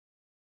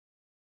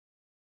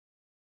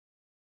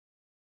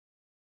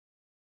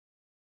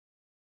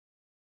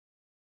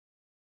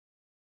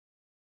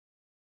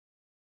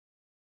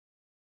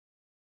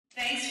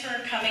Thanks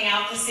for coming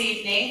out this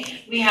evening.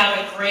 We have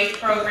a great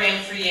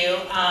program for you.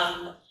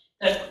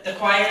 The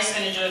choir is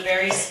going to do a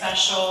very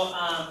special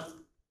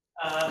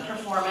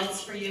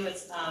performance for you.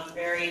 It's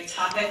very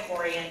topic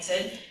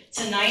oriented.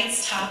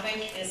 Tonight's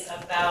topic is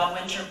about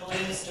winter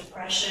blues,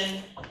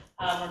 depression.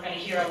 We're going to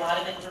hear a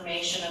lot of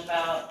information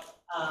about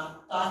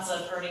thoughts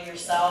of hurting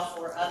yourself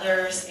or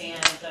others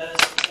and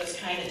those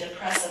kind of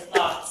depressive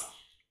thoughts.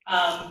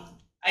 I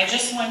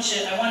want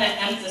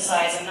to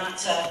emphasize, and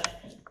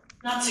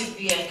not to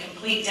be a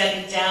complete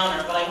Debbie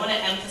Downer, but I want to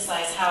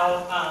emphasize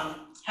how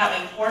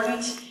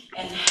important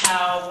and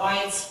how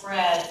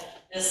widespread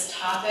this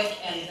topic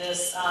and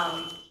this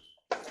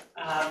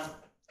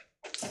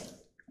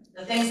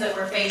the things that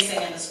we're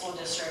facing in the school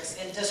districts,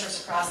 in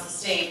districts across the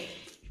state,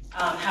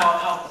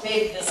 how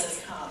big this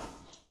has come.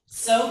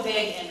 So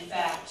big, in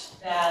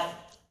fact, that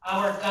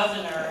our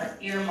governor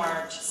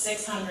earmarked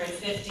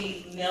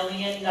 $650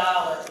 million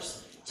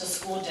to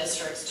school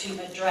districts to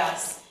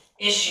address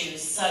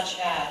issues such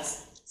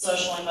as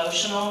social,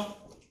 emotional,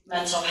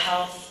 mental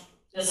health,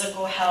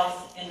 physical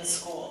health in the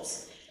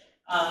schools.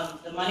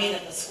 The money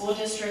that the school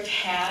district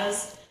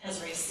has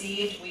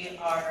received, we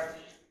are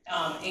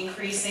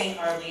increasing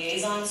our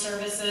liaison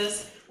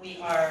services. We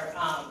are,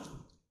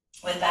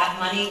 with that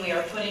money, we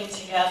are putting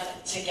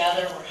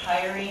together, we're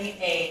hiring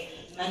a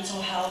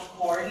mental health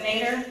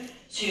coordinator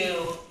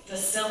to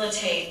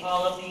facilitate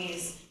all of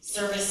these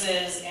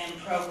services and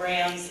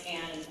programs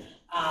and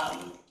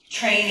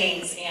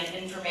trainings and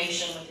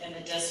information within the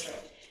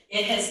district.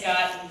 It has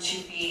gotten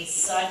to be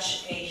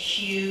such a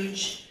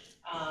huge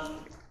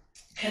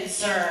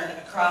concern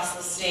across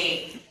the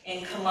state,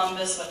 in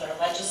Columbus with our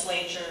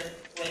legislature,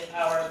 with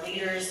our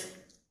leaders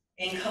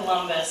in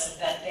Columbus,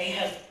 that they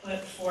have put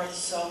forth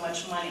so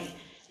much money.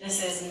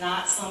 This is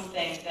not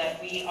something that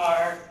we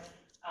are,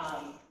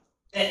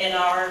 that in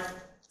our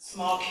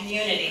small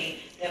community,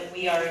 that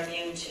we are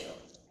immune to.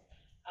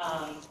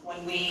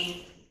 When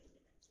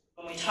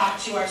we talk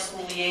to our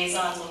school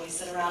liaisons, when we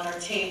sit around our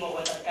table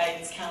with our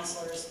guidance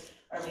counselors,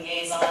 our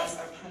liaisons,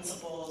 our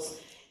principals,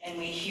 and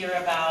we hear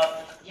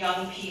about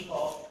young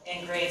people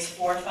in grades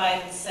 4,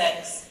 5, and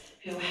 6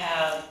 who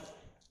have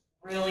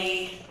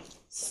really,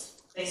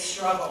 they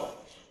struggle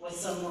with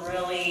some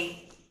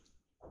really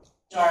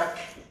dark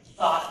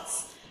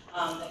thoughts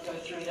that go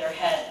through their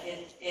head.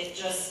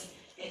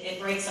 It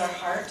breaks our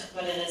heart,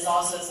 but it is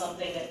also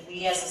something that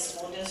we as a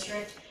school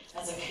district,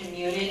 as a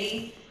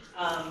community,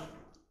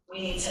 we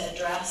need to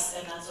address,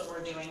 and that's what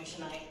we're doing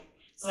tonight.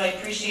 So I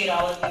appreciate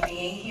all of you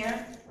being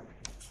here.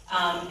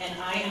 And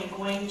I am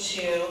going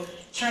to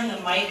turn the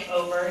mic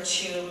over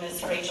to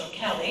Ms. Rachel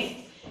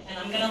Kelly, and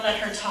I'm going to let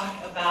her talk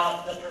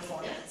about the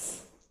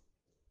performance.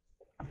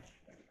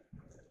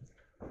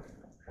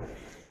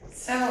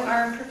 So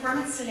our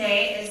performance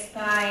today is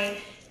by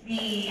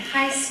the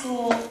high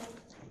school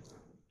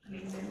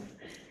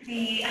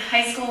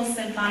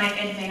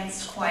Symphonic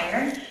Advanced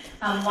Choir.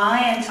 While I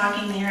am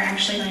talking, they are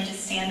actually going to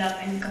stand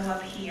up and go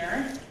up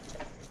here.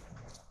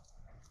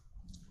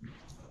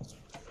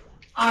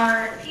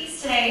 Our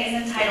piece today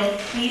is entitled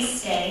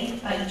Please Stay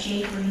by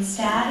Jake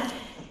Runestad,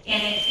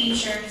 and it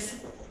features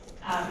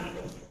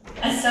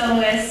a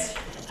soloist,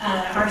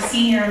 our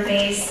senior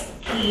bass,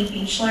 Katie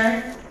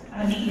Beechler,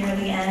 near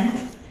the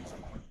end.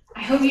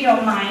 I hope you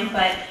don't mind,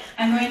 but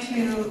I'm going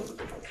to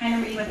kind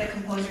of read what the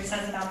composer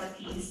says about the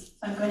piece. So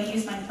I'm going to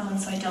use my phone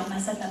so I don't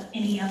mess up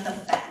any of the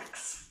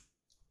facts.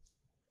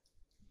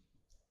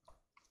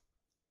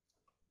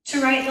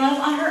 To Write Love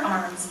on Her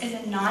Arms is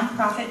a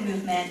non-profit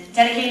movement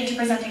dedicated to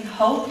presenting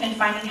hope and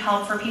finding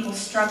help for people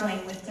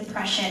struggling with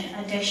depression,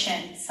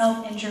 addiction,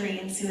 self-injury,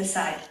 and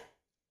suicide.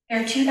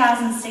 Their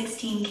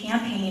 2016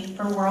 campaign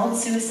for World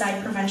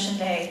Suicide Prevention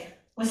Day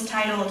was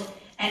titled,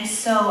 "And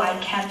So I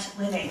Kept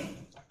Living."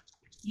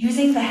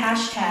 Using the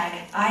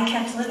hashtag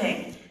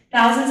 #IKeptLiving,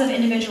 thousands of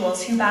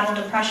individuals who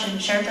battle depression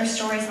shared their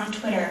stories on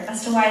Twitter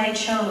as to why they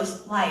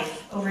chose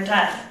life over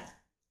death.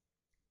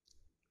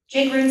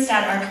 Jake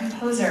Runestad, our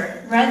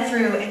composer, read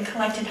through and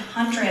collected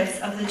hundreds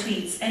of the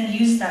tweets and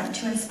used them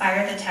to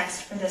inspire the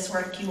text for this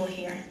work you will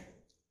hear.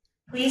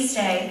 Please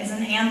Stay is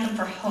an anthem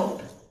for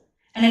hope,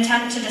 an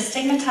attempt to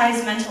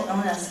destigmatize mental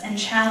illness and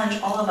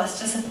challenge all of us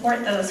to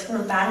support those who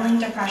are battling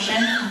depression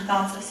and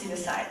thoughts of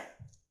suicide.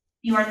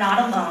 You are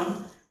not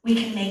alone. We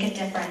can make a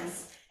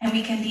difference, and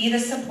we can be the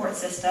support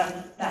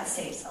system that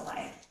saves a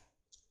life.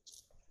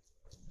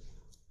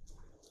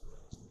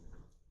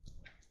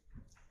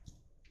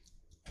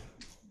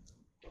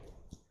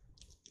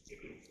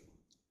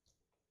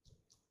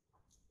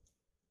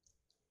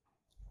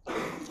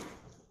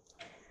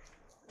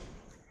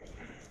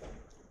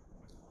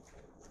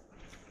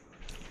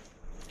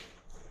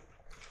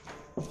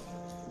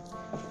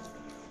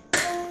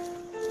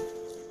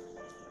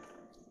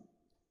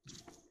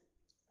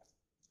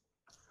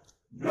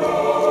 No,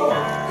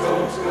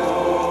 don't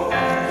go,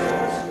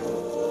 don't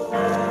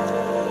go.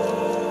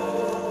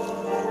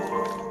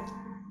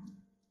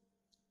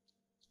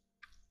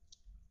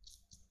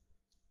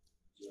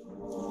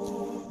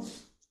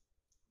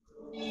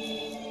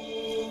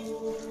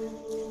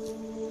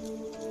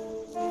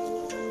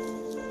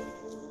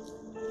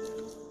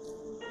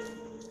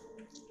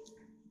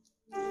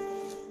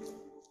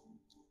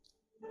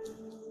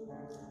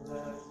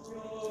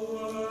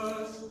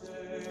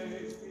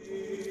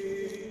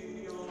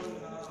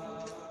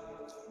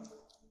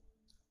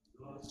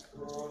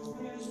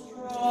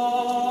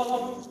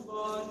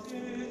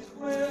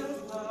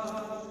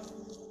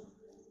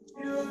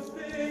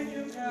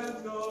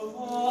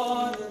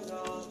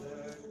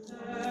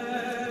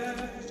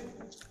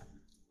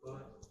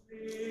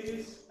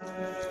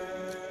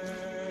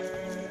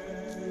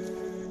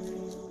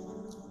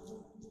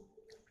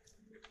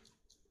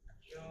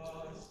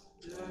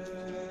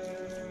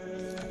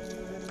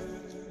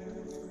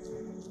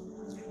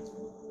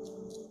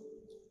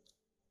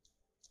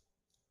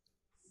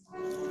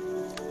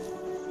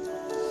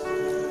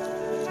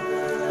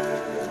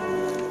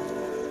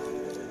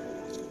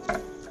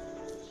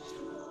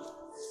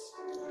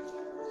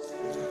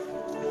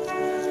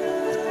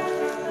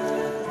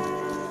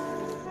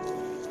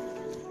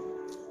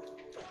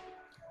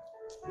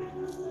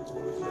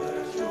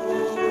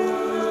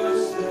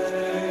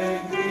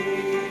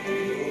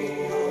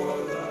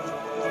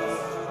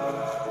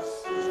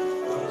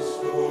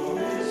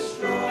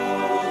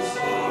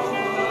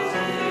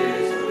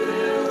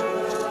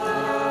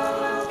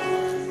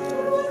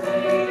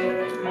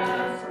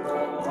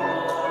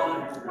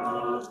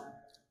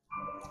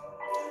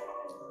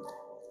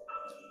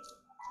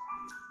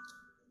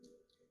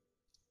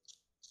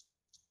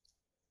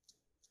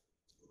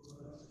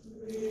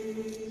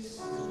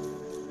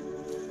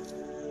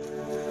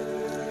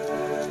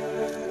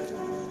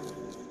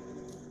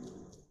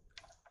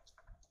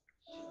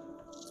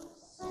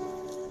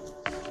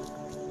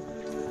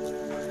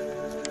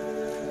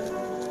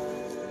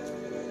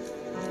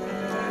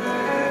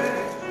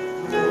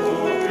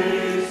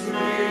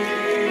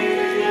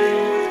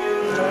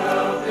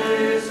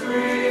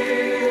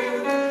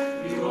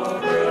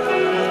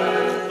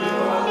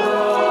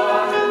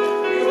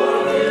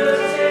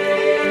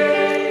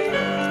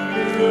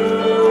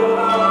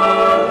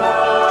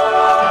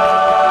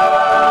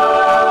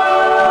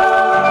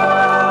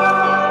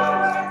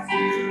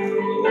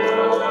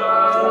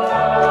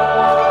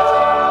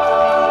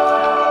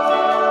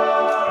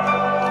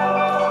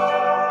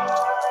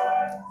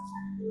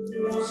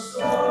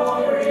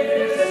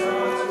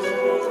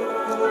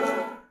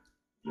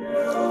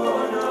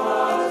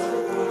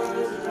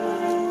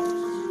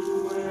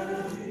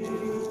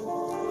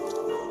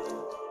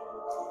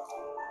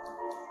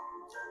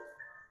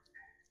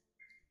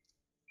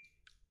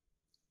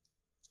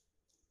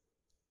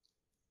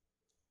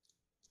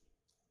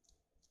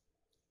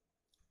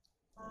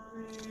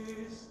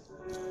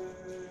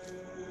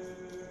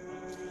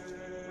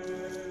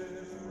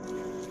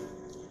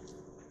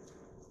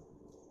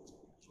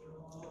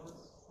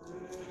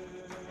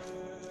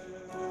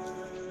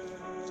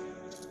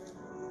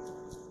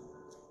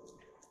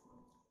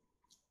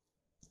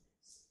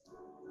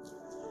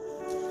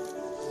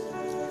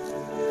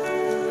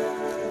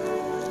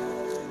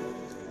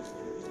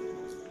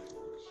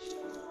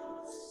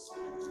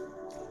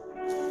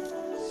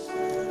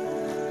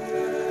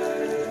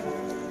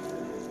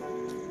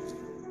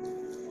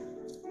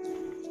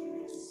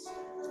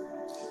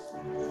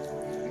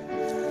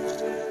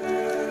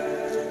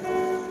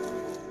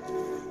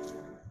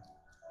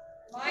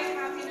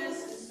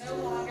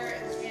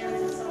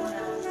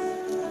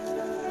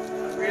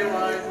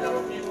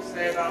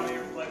 how many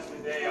reflects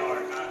who they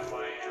are, not who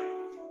I am.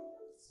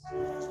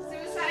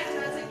 Suicide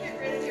doesn't get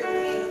rid of your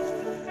pain.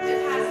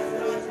 It passes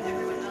it on to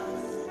everyone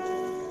else.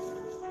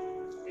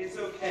 It's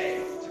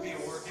okay to be a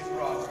work in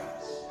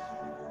progress.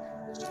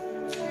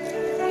 Sharing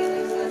your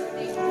feelings doesn't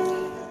make you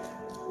weak.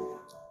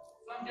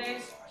 Some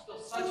days are still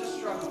such a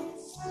struggle.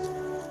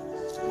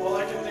 All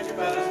I can think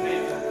about is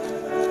Nathan.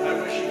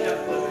 I wish he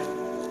kept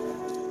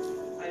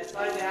living. I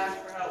decided to ask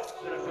for help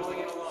instead of going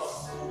it alone.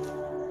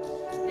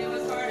 It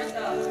was hard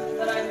enough,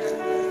 but I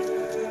drifted.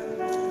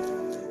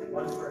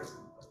 One person,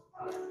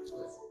 but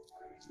listen.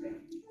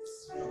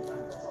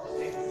 Sometimes that's all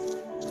it takes.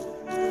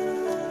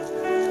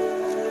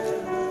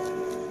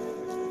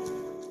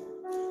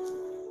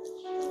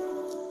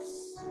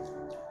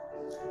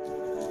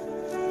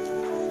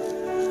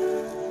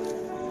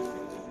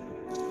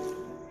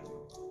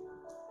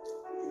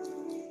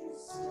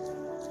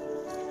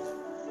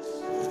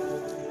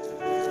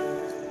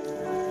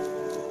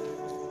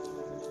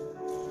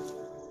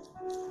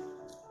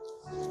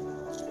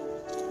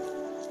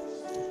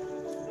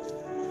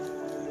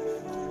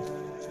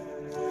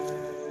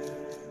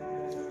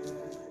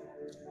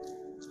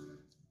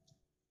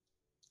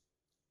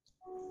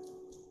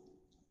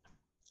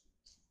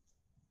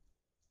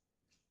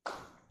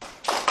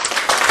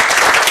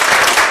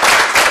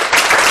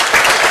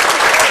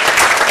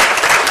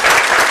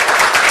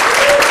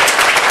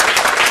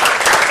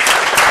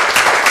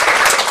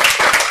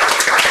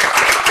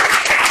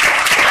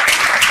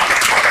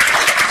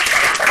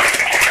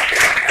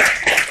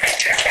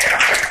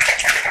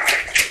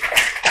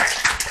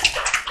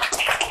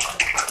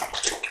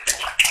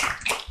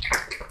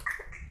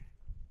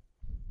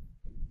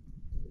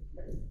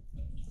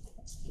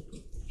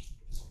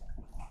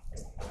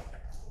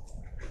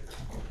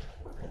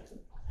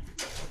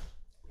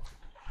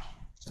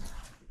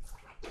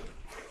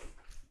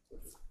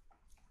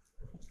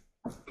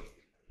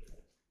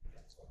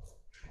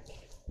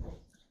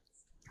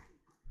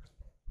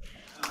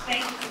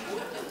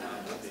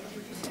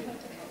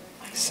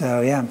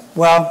 So yeah,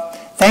 well,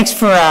 thanks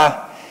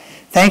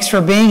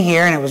for being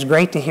here, and it was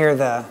great to hear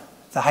the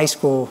high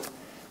school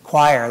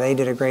choir. They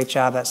did a great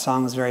job. That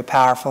song was very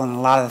powerful, and a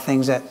lot of the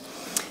things that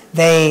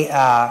they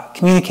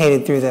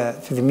communicated through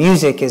the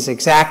music is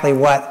exactly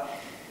what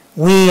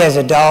we as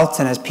adults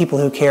and as people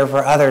who care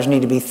for others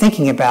need to be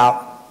thinking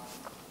about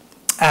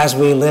as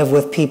we live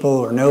with people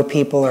or know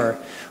people or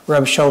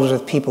rub shoulders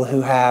with people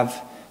who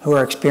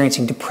are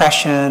experiencing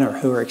depression or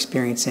who are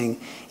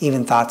experiencing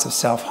even thoughts of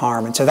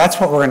self-harm. And so that's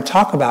what we're going to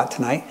talk about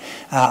tonight.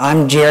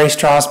 I'm Jerry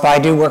Strausbaugh. I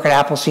do work at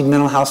Appleseed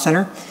Mental Health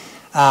Center.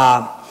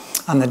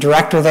 I'm the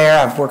director there.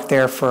 I've worked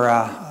there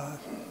for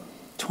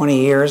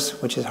 20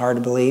 years, which is hard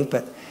to believe,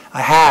 but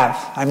I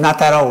have. I'm not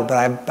that old, but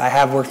I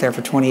have worked there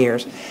for 20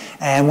 years.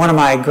 And one of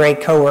my great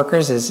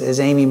coworkers is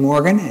Amy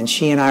Morgan, and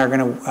she and I are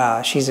going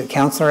to, she's a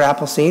counselor at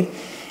Appleseed,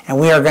 and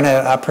we are going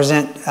to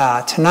present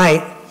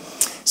tonight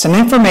some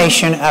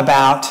information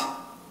about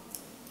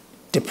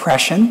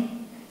depression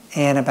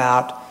and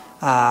about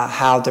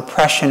how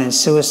depression and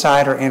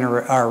suicide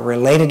are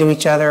related to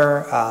each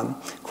other,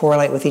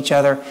 correlate with each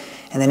other.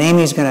 And then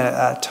Amy's going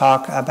to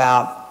talk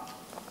about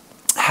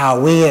how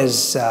we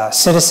as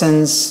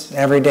citizens,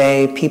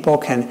 everyday people,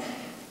 can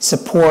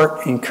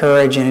support,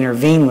 encourage, and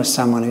intervene with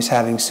someone who's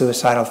having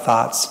suicidal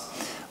thoughts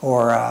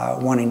or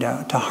wanting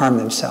to harm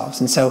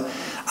themselves. And so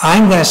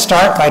I'm going to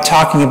start by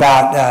talking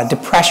about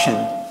depression.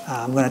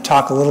 I'm going to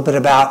talk a little bit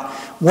about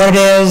what it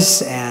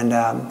is and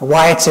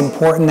why it's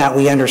important that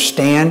we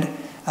understand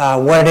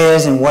what it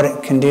is and what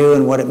it can do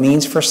and what it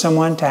means for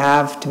someone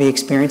to be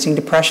experiencing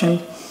depression.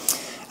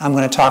 I'm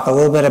going to talk a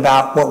little bit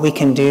about what we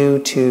can do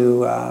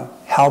to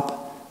help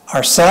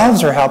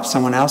ourselves or help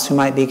someone else who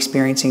might be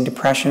experiencing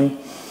depression.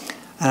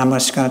 And I'm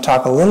just going to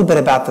talk a little bit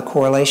about the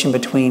correlation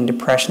between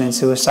depression and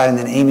suicide, and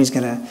then Amy's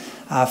going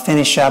to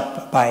finish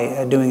up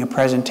by doing a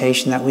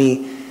presentation that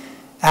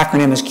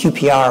acronym is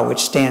QPR, which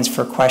stands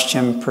for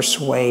Question,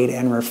 Persuade,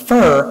 and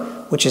Refer,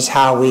 which is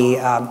how we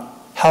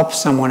help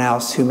someone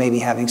else who may be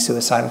having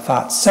suicidal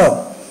thoughts. So,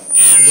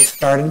 we'll get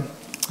started,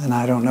 and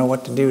I don't know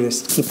what to do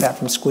to keep that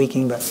from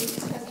squeaking, but...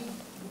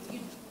 You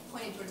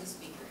pointed towards the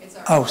speaker. It's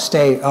all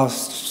right. I'll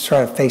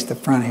try to face the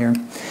front here.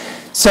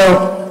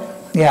 So,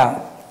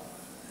 yeah.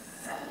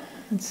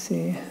 Let's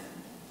see.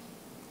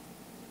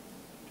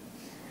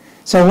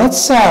 So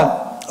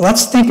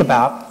let's think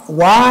about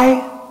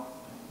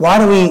why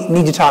do we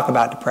need to talk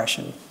about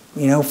depression?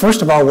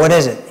 First of all, what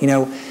is it? We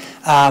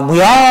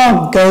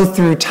all go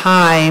through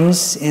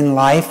times in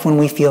life when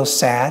we feel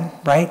sad,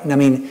 right? I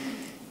mean,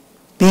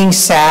 being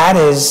sad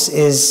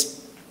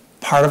is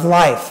part of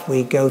life.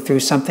 We go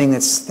through something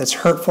that's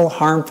hurtful,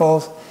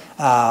 harmful.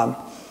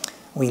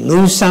 We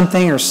lose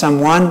something or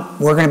someone,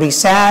 we're going to be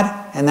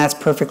sad, and that's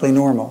perfectly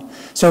normal.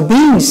 So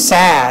being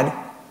sad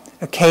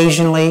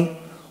occasionally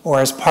or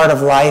as part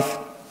of life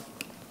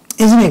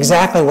isn't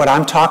exactly what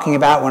I'm talking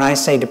about when I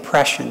say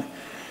depression.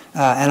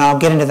 And I'll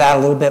get into that a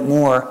little bit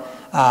more.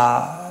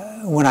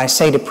 When I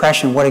say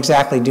depression, what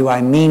exactly do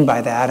I mean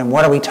by that? And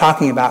what are we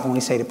talking about when we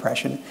say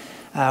depression?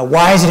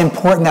 Why is it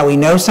important that we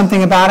know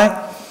something about it?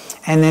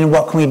 and then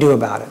what can we do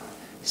about it?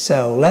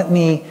 So let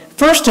me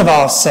first of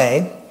all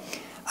say,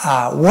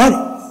 what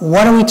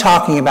are we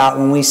talking about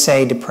when we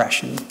say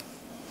depression?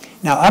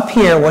 Now up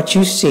here, what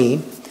you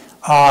see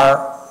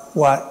are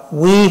what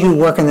we who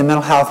work in the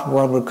mental health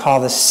world would call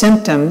the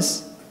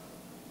symptoms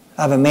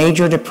of a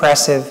major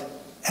depressive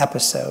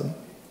episode.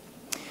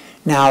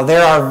 Now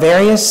there are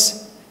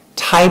various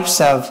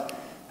types of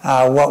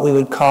what we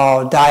would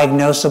call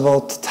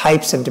diagnosable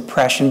types of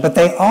depression, but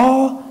they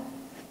all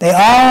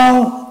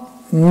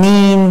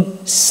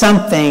mean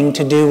something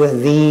to do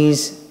with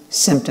these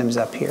symptoms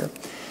up here.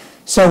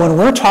 So when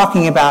we're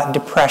talking about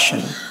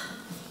depression,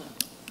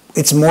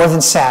 it's more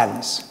than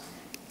sadness.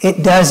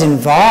 It does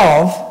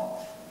involve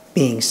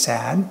being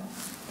sad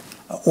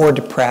or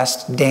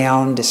depressed,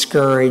 down,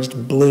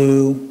 discouraged,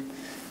 blue.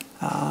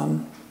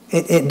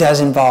 It does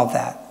involve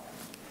that.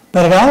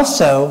 But it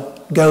also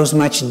goes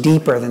much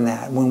deeper than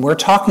that. When we're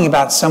talking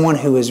about someone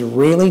who is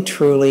really,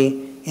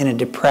 truly in a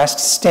depressed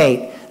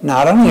state,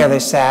 not only are they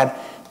sad,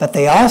 but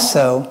they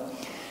also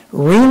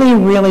really,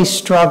 really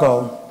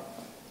struggle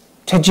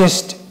to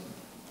just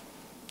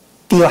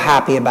feel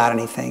happy about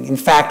anything. In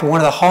fact,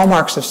 one of the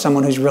hallmarks of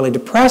someone who's really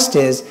depressed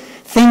is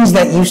things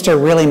that used to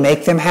really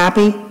make them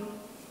happy,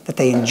 that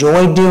they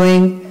enjoyed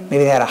doing,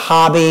 maybe they had a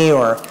hobby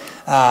or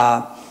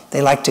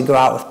they like to go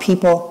out with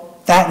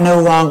people, that no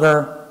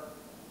longer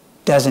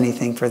does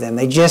anything for them.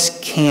 They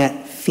just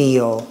can't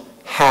feel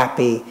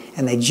happy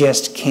and they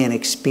just can't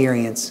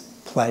experience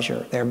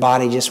pleasure. Their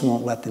body just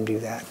won't let them do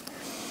that.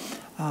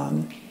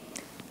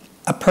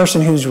 A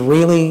person who's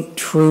really,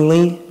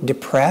 truly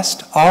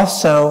depressed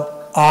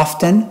also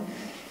often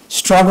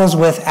struggles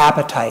with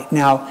appetite.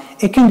 Now,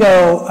 it can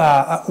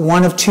go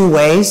one of two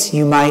ways.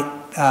 You might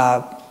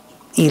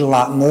eat a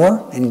lot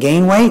more and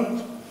gain weight,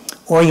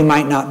 or you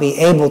might not be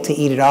able to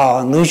eat at all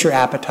and lose your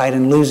appetite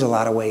and lose a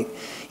lot of weight.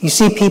 You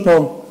see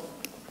people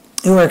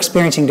who are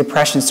experiencing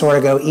depression sort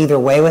of go either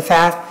way with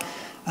that.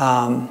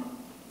 And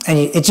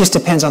it just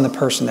depends on the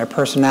person, their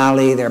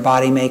personality, their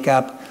body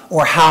makeup,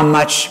 or how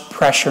much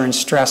pressure and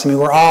stress. I mean,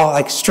 we're all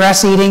like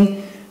stress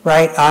eating,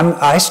 right?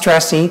 I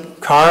stress eat,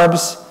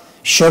 carbs,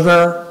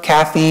 sugar,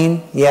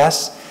 caffeine,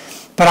 yes.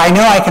 But I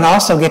know I can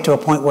also get to a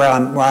point where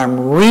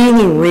I'm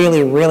really,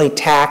 really, really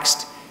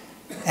taxed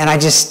and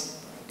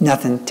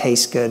nothing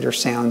tastes good or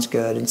sounds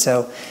good. And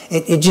so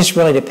it just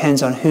really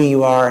depends on who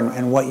you are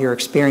and what you're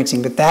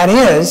experiencing. But that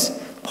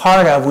is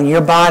part of when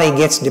your body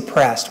gets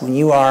depressed, when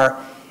you are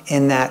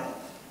in that,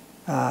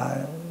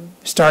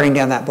 starting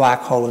down that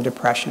black hole of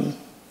depression.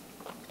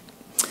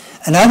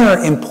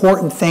 Another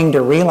important thing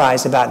to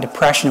realize about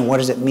depression and what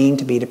does it mean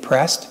to be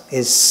depressed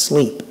is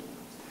sleep.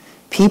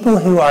 People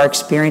who are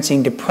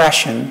experiencing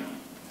depression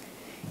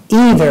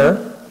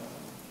either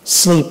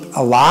sleep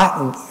a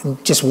lot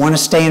and just want to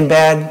stay in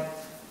bed,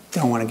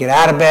 don't want to get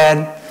out of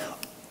bed,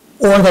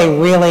 or they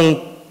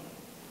really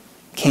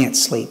can't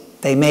sleep.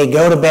 They may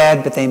go to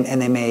bed, but they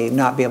may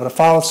not be able to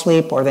fall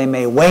asleep, or they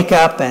may wake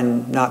up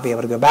and not be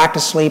able to go back to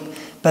sleep.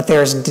 But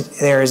there's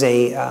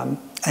a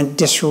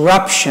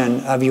disruption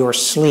of your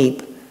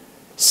sleep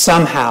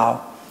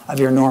somehow, of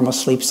your normal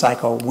sleep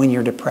cycle when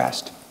you're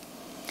depressed.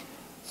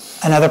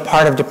 Another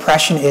part of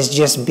depression is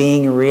just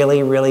being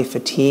really, really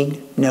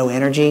fatigued, no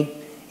energy.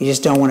 You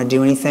just don't want to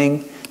do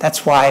anything.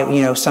 That's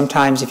why,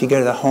 sometimes if you go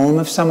to the home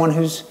of someone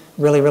who's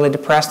really, really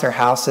depressed, their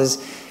house is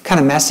kind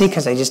of messy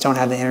because they just don't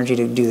have the energy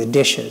to do the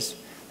dishes.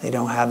 They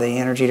don't have the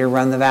energy to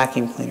run the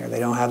vacuum cleaner. They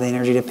don't have the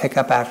energy to pick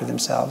up after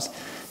themselves.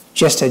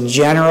 Just a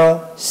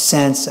general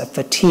sense of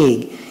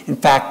fatigue. In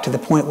fact, to the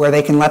point where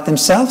they can let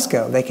themselves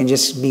go. They can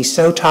just be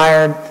so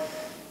tired,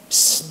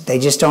 they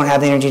just don't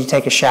have the energy to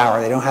take a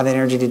shower. They don't have the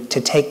energy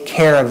to take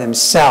care of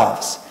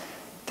themselves.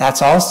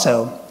 That's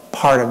also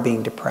part of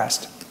being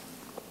depressed.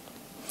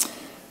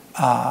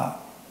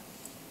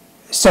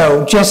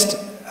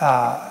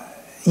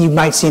 You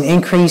might see an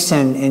increase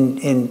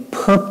in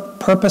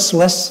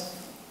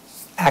purposeless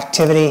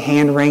activity,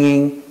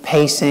 hand-wringing,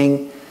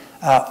 pacing,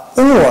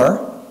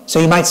 so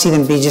you might see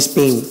them be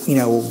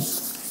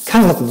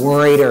kind of look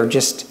worried or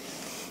just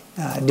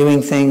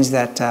doing things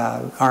that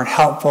aren't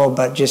helpful,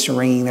 but just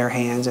wringing their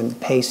hands and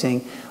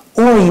pacing.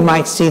 Or you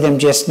might see them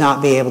just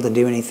not be able to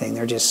do anything.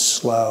 They're just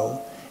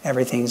slow.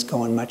 Everything's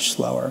going much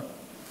slower.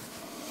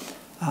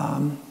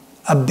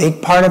 A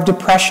big part of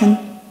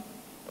depression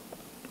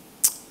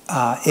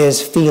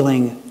is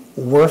feeling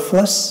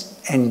worthless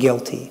and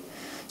guilty.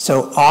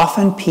 So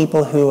often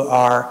people who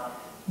are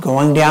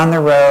going down the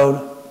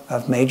road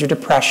of major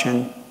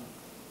depression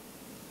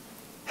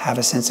have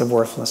a sense of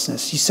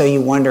worthlessness. So you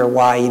wonder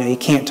why, you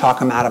can't talk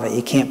them out of it.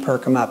 You can't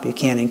perk them up. You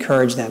can't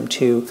encourage them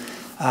to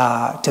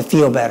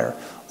feel better.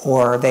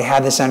 Or they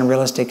have this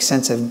unrealistic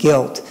sense of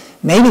guilt.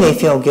 Maybe they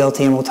feel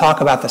guilty, and we'll talk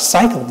about the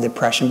cycle of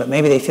depression, but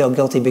maybe they feel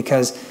guilty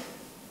because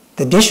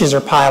the dishes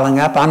are piling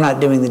up. I'm not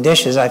doing the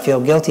dishes. I feel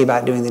guilty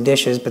about doing the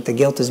dishes, but the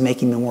guilt is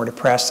making me more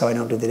depressed, so I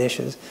don't do the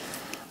dishes.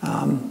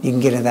 You can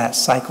get into that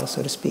cycle,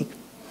 so to speak.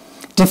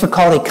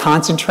 Difficulty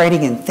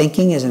concentrating and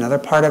thinking is another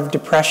part of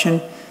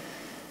depression.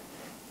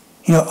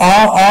 You know,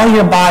 all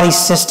your body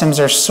systems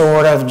are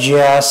sort of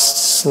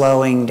just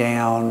slowing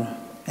down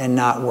and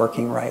not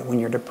working right when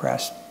you're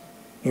depressed.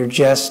 You're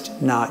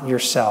just not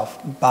yourself,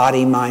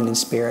 body, mind, and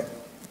spirit.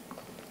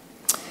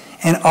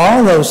 And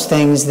all those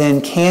things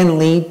then can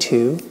lead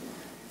to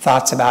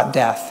thoughts about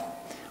death,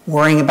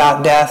 worrying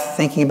about death,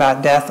 thinking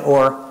about death,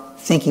 or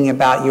thinking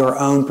about your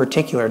own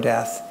particular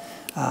death.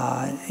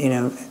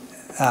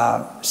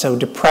 So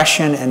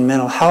depression and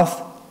mental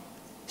health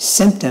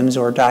symptoms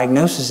or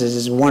diagnoses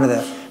is one of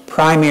the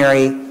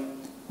primary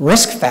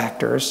risk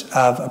factors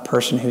of a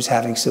person who's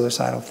having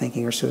suicidal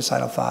thinking or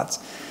suicidal thoughts.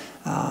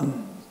 A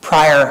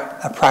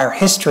prior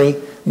history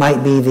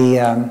might be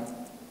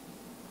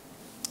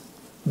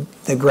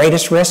the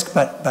greatest risk,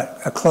 but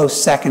a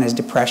close second is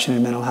depression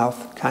and mental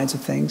health kinds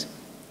of things.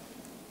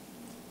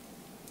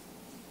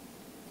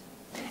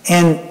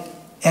 And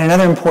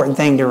another important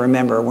thing to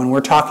remember when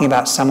we're talking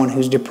about someone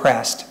who's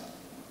depressed,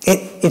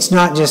 it's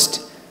not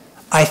just,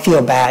 I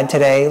feel bad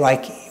today.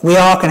 Like, we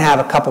all can have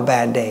a couple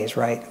bad days,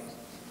 right?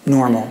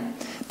 Normal.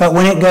 But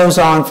when it goes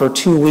on for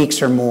 2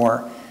 weeks or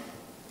more,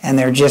 and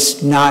they're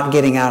just not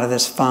getting out of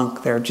this funk,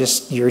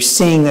 you're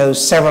seeing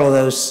several of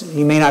those,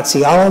 you may not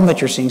see all of them,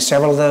 but you're seeing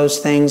several of those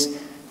things,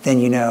 then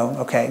you know,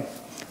 okay,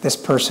 this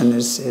person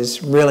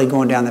is really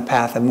going down the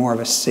path of more of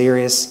a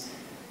serious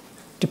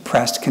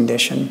depressed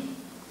condition.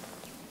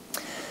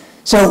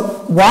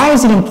 So why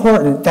is it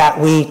important that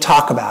we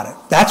talk about it?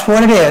 That's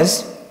what it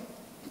is.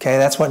 Okay,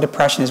 that's what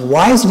depression is.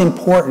 Why is it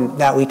important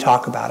that we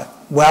talk about it?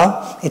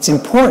 Well, it's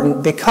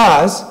important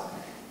because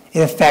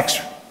it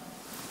affects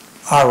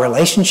our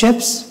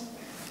relationships,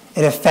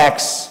 it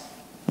affects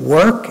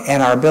work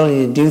and our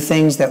ability to do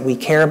things that we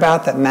care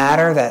about, that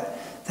matter, the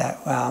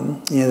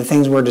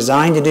things we're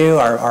designed to do,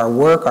 our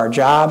work, our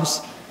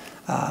jobs,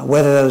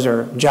 whether those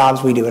are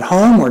jobs we do at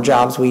home or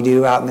jobs we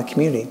do out in the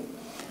community.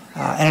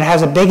 And it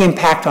has a big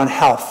impact on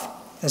health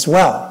as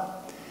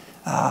well.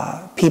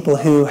 People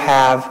who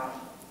have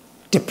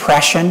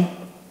depression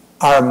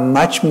are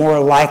much more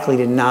likely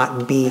to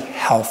not be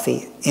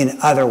healthy in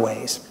other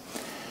ways.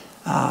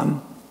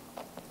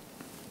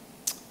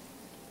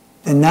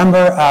 The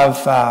number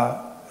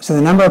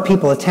of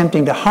people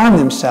attempting to harm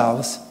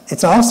themselves,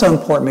 it's also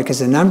important because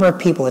the number of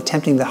people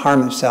attempting to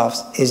harm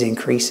themselves is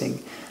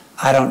increasing.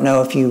 I don't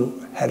know if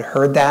you had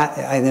heard that.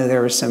 I know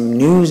there was some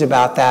news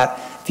about that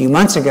a few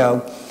months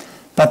ago,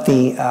 but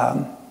the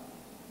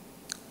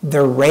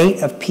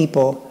rate of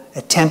people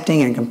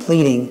attempting and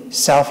completing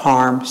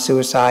self-harm,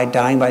 suicide,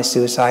 dying by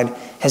suicide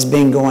has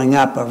been going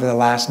up over the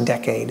last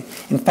decade.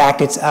 In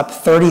fact, it's up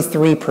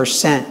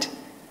 33%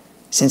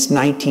 since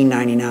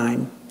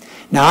 1999.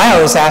 Now, I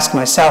always ask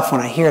myself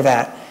when I hear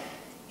that,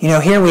 you know,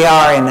 here we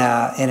are in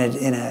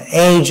an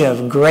age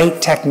of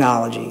great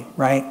technology,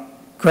 right?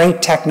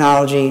 Great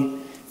technology,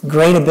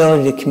 great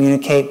ability to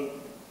communicate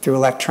through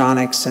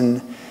electronics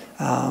and,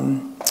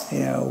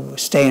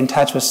 stay in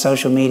touch with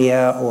social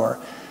media, or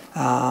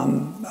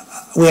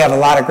we have a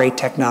lot of great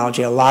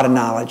technology, a lot of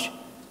knowledge.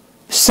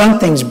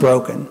 Something's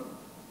broken,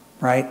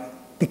 right?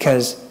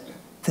 Because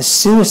the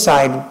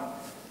suicide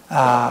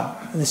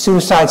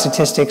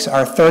statistics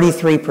are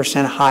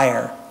 33%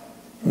 higher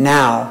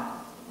now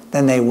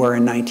than they were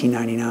in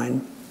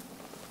 1999.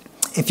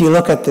 If you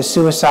look at the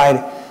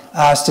suicide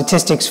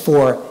statistics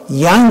for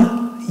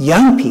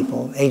young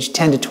people, aged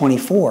 10 to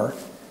 24,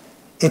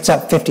 it's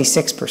up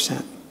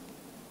 56%.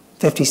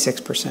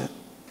 56%.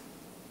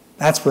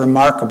 That's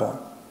remarkable.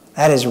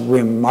 That is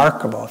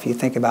remarkable if you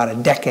think about a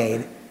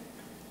decade,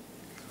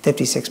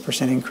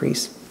 56%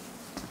 increase.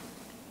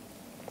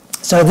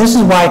 So this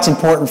is why it's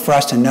important for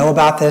us to know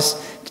about this,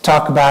 to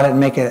talk about it, and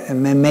make it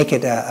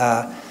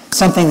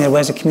something that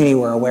as a community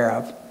we're aware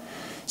of.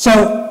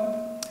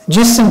 So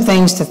just some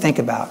things to think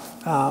about.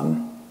 Let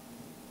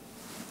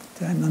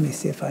me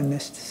see if I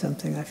missed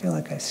something. I feel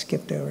like I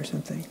skipped over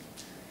something.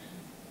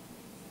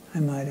 I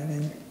might have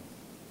been.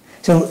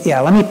 So yeah,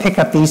 let me pick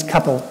up these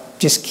couple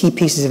just key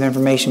pieces of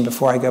information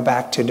before I go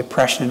back to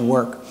depression and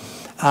work.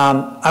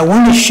 I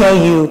wanted to show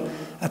you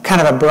a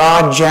kind of a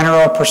broad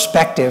general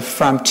perspective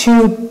from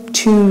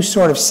two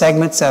sort of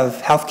segments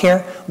of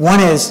healthcare.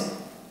 One is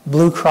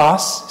Blue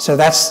Cross, so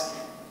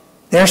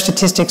their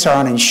statistics are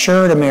on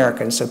insured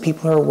Americans, so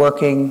people who are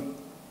working,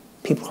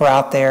 people who are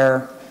out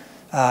there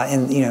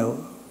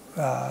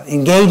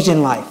engaged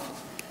in life.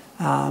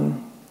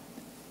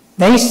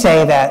 They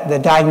say that the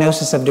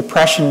diagnosis of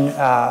depression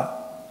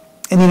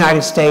in the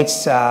United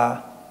States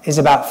is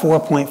about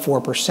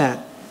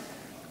 4.4%.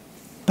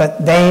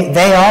 But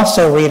they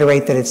also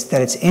reiterate that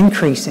it's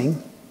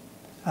increasing.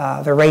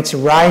 The rate's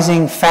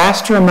rising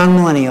faster among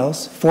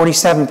millennials,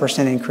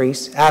 47%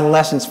 increase,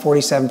 adolescents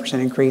 47%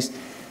 increase,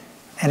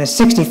 and a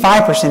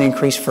 65%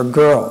 increase for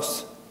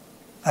girls.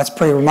 That's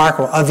pretty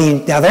remarkable.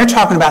 Now they're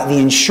talking about the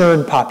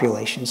insured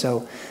population,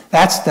 so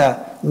that's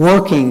the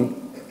working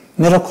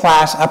middle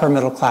class, upper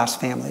middle class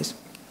families.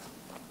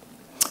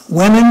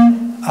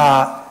 Women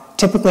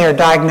typically are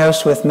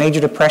diagnosed with major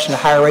depression at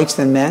higher rates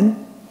than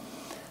men.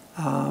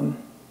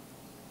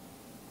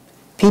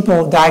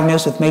 people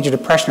diagnosed with major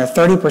depression are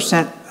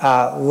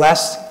 30%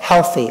 less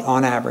healthy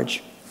on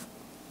average.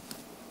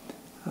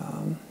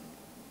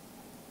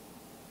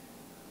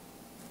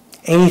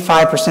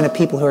 85% of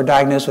people who are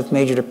diagnosed with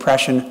major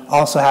depression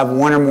also have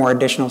one or more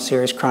additional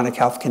serious chronic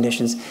health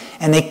conditions.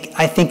 And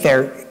I think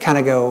they kind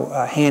of go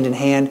hand in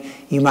hand.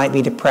 You might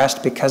be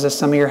depressed because of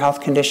some of your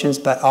health conditions,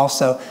 but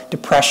also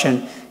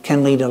depression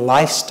can lead to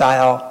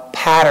lifestyle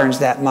patterns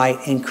that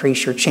might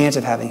increase your chance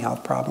of having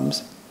health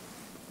problems.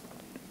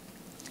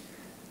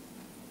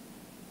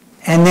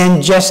 And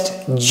then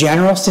just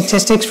general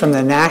statistics from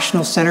the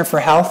National Center for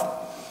Health.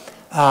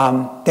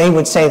 They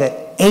would say that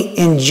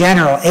in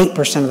general,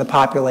 8% of the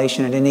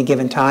population at any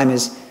given time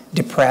is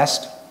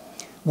depressed.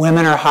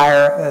 Women are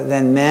higher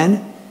than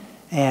men.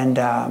 And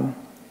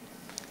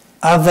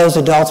of those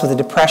adults with a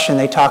depression,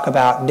 they talk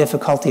about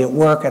difficulty at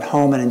work, at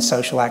home, and in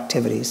social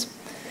activities.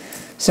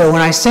 So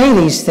when I say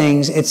these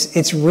things,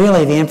 it's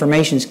really the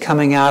information's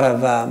coming out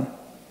of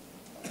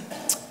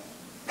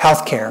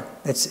healthcare.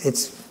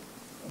 It's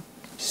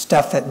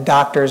stuff that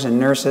doctors and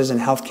nurses and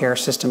healthcare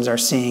systems are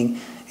seeing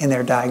in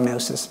their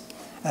diagnosis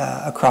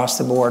across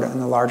the board in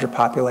the larger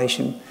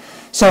population.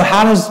 So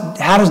how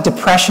does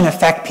depression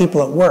affect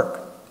people at work?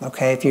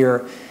 Okay, if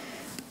you're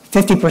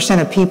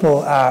 50% of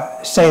people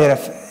say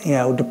that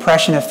if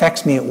depression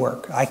affects me at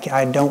work,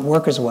 I don't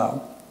work as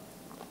well.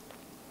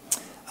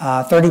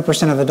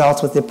 30% of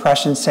adults with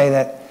depression say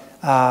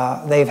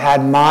that they've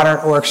had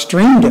moderate or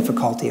extreme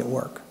difficulty at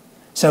work.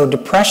 So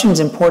depression is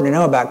important to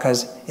know about,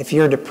 because if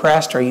you're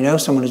depressed or you know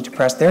someone who's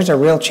depressed, there's a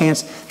real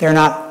chance they're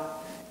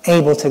not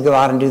able to go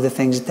out and do the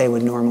things that they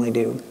would normally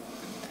do.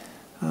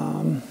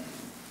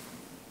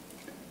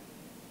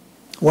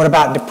 What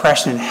about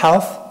depression and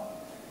health?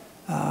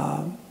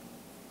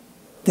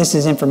 This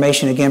is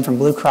information again from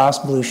Blue Cross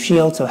Blue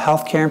Shield, so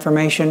healthcare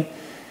information.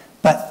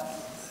 But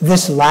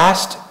this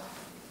last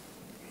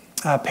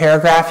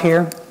paragraph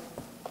here,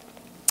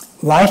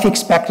 life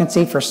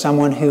expectancy for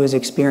someone who is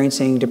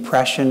experiencing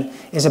depression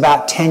is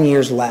about 10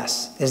 years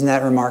less. Isn't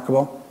that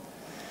remarkable?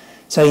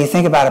 So you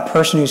think about a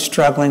person who's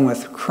struggling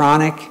with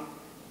chronic,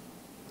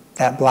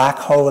 that black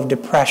hole of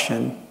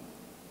depression.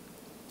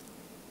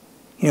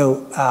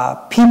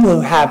 People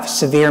who have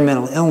severe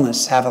mental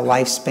illness have a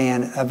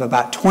lifespan of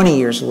about 20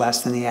 years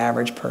less than the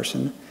average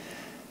person.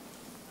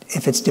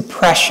 If it's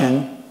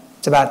depression,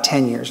 it's about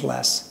 10 years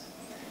less.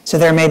 So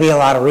there may be a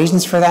lot of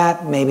reasons for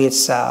that. Maybe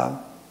it's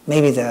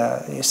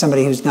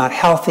somebody who's not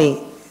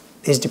healthy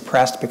is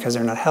depressed because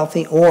they're not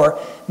healthy, or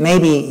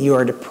maybe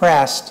you're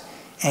depressed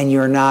and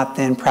you're not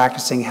then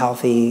practicing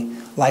healthy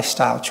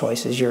lifestyle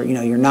choices.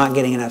 You're not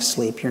getting enough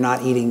sleep. You're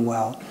not eating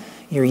well.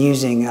 You're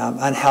using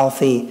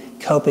unhealthy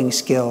coping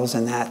skills,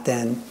 and that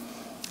then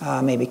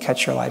maybe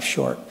cuts your life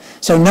short.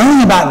 So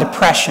knowing about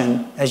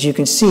depression, as you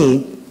can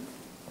see,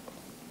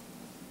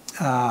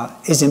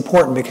 is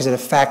important because it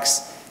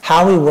affects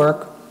how we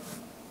work.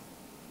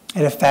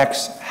 It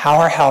affects how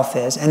our health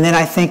is. And then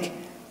I think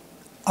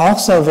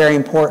also very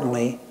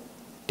importantly,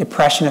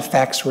 depression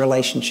affects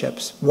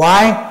relationships.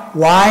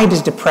 Why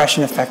does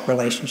depression affect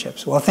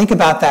relationships? Well, think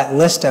about that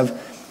list of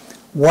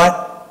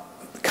what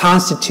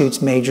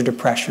constitutes major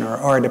depression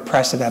or a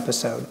depressive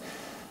episode.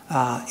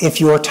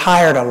 If you're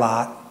tired a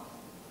lot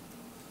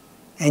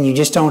and you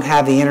just don't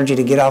have the energy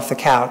to get off the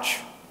couch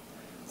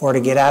or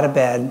to get out of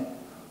bed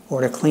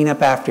or to clean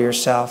up after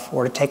yourself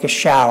or to take a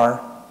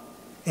shower,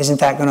 isn't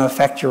that going to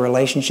affect your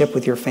relationship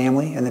with your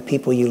family and the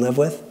people you live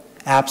with?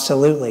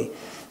 Absolutely.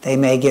 They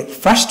may get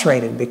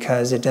frustrated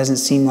because it doesn't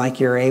seem like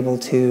you're able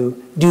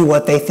to do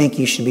what they think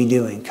you should be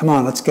doing. Come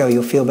on, let's go,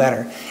 you'll feel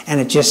better.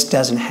 And it just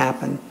doesn't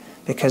happen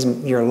because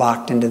you're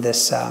locked into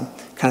this kind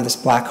of this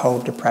black hole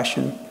of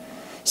depression.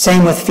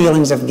 Same with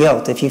feelings of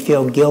guilt. If you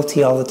feel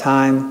guilty all the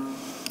time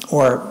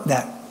or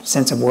that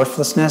sense of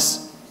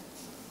worthlessness,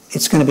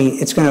 it's going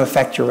to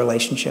affect your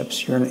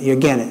relationships.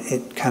 Again,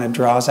 it kind of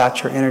draws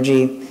out your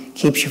energy,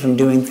 keeps you from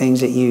doing things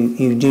that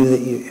you do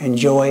that you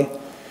enjoy.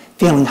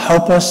 Feeling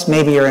hopeless,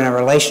 maybe you're in a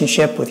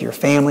relationship with your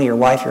family, your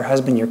wife, your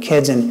husband, your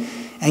kids,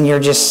 and you're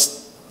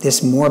just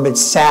this morbid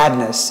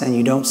sadness and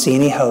you don't see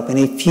any hope,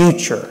 any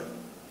future.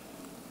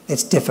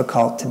 It's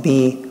difficult to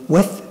be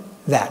with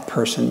that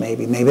person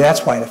maybe. Maybe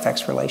that's why it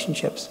affects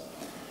relationships.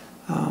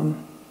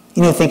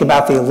 Think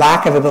about the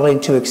lack of ability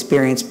to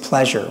experience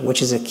pleasure,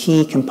 which is a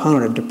key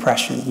component of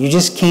depression. You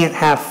just can't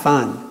have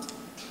fun.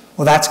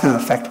 Well, that's going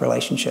to affect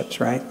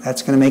relationships, right?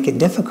 That's going to make it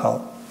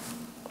difficult.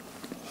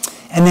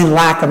 And then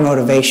lack of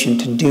motivation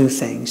to do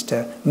things,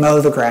 to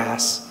mow the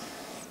grass,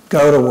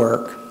 go to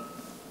work,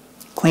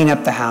 clean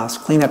up the house,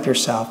 clean up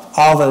yourself.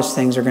 All those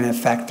things are going to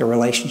affect the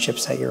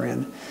relationships that you're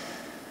in.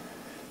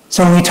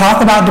 So when we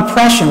talk about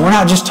depression, we're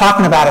not just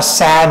talking about a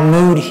sad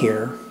mood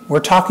here. We're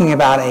talking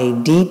about a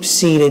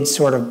deep-seated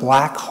sort of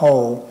black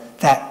hole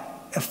that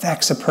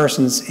affects a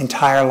person's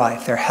entire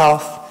life, their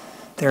health,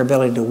 their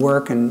ability to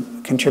work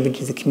and contribute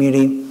to the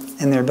community,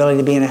 and their ability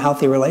to be in a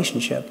healthy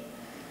relationship.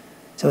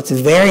 So it's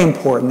very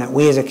important that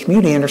we as a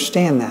community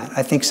understand that.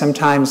 I think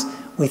sometimes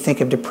we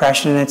think of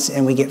depression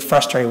and we get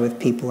frustrated with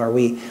people, or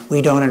we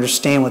don't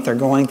understand what they're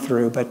going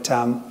through. But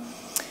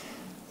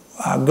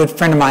a good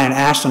friend of mine in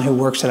Ashland who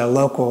works at a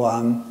local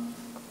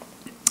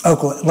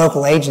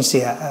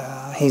agency.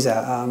 He's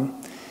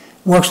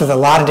works with a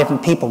lot of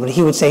different people, but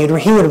he would say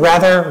he would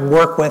rather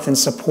work with and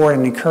support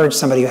and encourage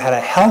somebody who had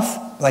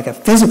a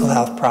physical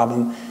health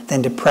problem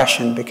than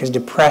depression, because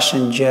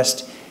depression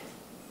just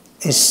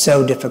is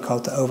so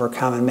difficult to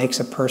overcome and makes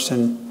a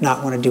person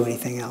not want to do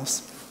anything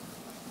else.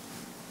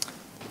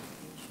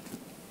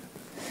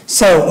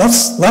 So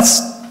let's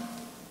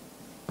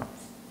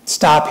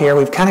stop here.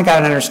 We've kind of got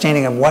an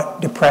understanding of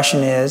what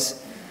depression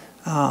is,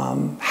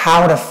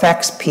 how it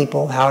affects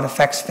people, how it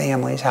affects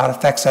families, how it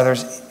affects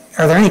others.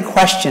 Are there any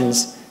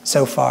questions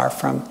so far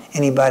from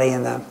anybody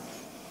in the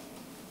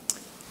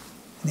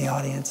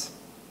audience?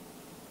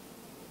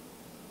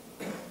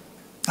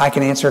 I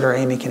can answer it or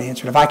Amy can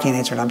answer it. If I can't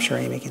answer it, I'm sure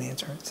Amy can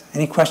answer it.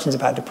 Any questions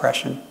about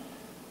depression?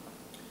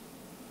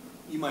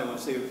 You might want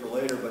to save it for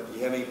later, but do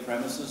you have any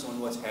premises on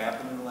what's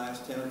happened in the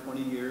last 10 or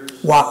 20 years?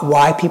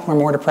 Why people are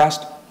more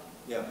depressed?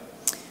 Yeah.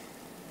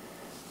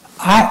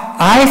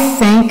 I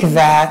think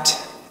that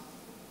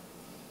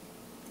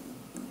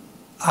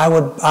I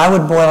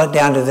would boil it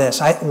down to this.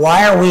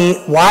 Why are we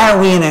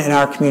in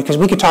our community? Because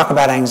we could talk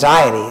about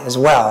anxiety as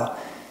well.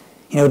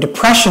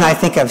 Depression I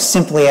think of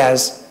simply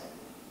as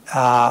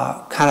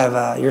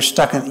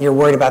you're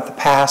worried about the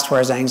past,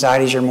 whereas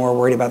anxiety is you're more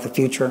worried about the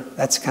future.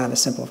 That's kind of a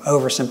simple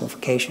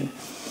oversimplification.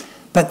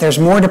 But there's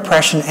more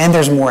depression and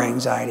there's more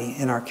anxiety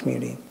in our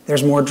community.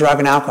 There's more drug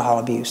and alcohol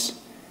abuse,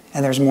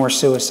 and there's more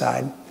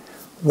suicide.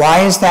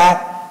 Why is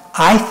that?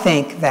 I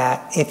think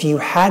that if you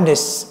had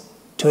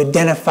to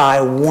identify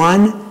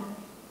one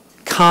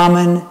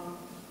common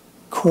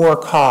core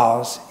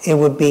cause, it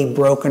would be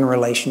broken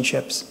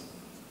relationships.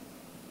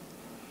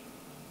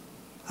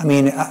 I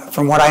mean,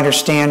 from what I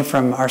understand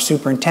from our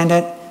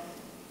superintendent,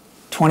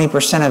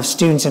 20% of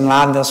students in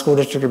Loudonville School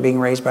District are being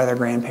raised by their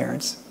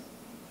grandparents.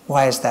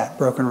 Why is that?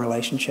 Broken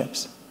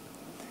relationships.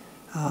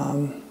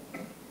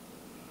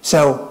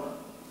 So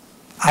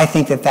I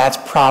think that's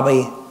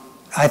probably,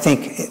 I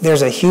think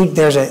there's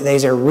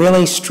a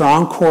really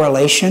strong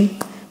correlation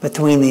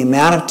between the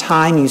amount of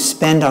time you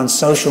spend on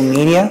social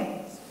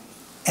media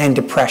and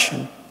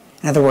depression.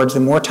 In other words, the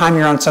more time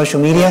you're on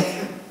social media,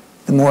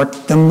 the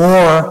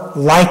more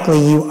likely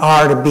you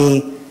are to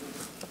be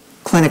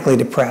clinically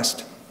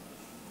depressed.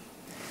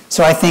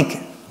 So I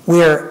think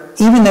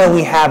even though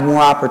we have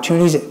more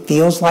opportunities, it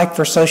feels like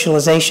for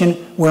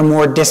socialization, we're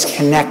more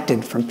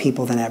disconnected from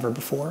people than ever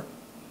before.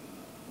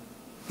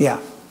 Yeah?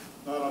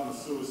 Not on the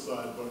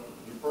suicide, but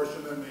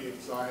depression and the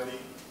anxiety.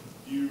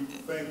 Do you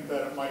think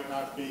that it might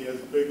not be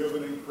as big of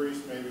an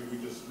increase? Maybe we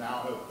just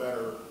now have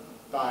better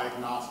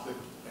diagnostic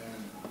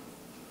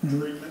and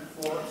treatment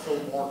for it, so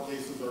more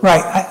cases are...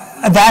 Right.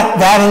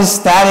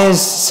 That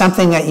is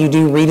something that you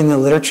do read in the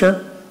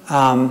literature.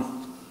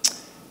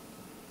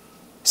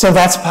 So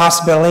that's a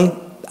possibility.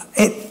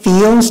 It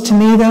feels to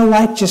me, though,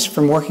 like just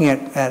from working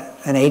at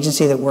an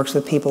agency that works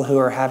with people who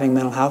are having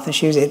mental health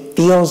issues, it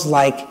feels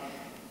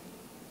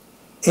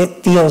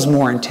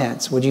more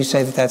intense. Would you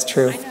say that that's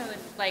true? I know,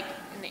 like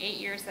in the 8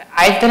 years that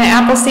I've been at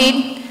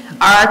Appleseed,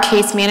 our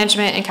case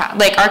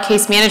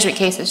management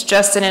cases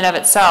just in and of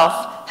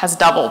itself has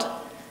doubled.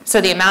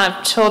 So the amount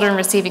of children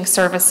receiving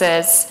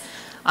services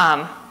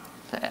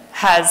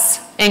has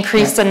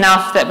increased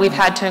enough that we've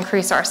had to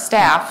increase our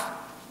staff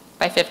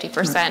by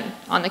 50%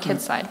 on the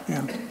kids' side.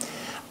 Yeah.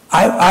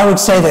 I would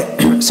say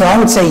that, so I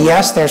would say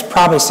yes, there's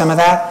probably some of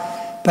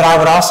that, but I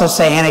would also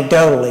say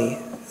anecdotally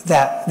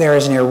that there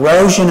is an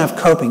erosion of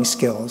coping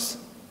skills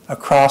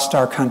across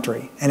our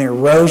country, an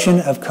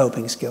erosion of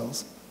coping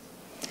skills.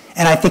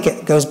 And I think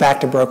it goes back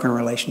to broken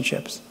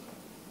relationships,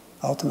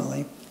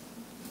 ultimately.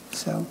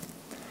 So,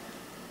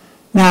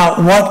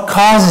 now, what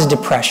causes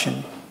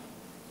depression?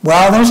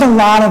 Well, there's a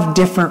lot of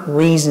different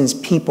reasons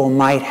people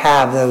might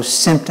have those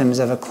symptoms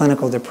of a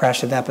clinical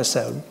depressive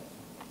episode.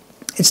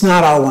 It's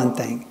not all one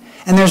thing.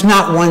 And there's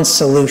not one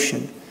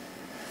solution.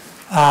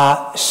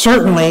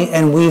 Certainly,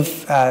 and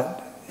we've,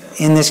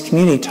 in this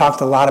community,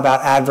 talked a lot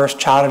about adverse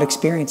childhood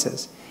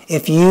experiences.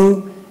 If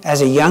you,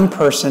 as a young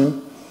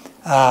person,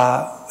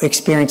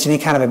 experience any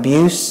kind of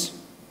abuse,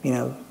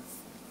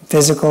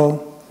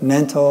 physical,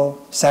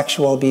 mental,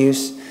 sexual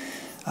abuse,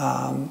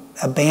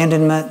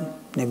 abandonment,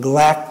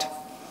 neglect,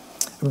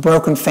 a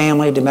broken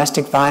family,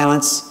 domestic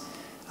violence,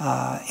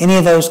 any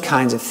of those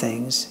kinds of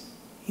things,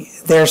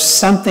 there's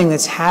something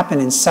that's happened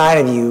inside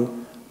of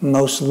you,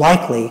 most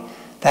likely,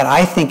 that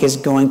I think is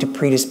going to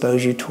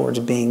predispose you towards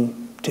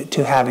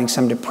to having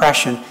some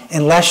depression,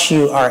 unless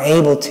you are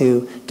able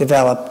to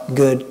develop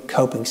good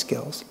coping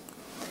skills.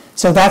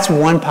 So that's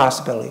one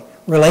possibility.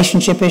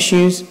 Relationship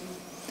issues,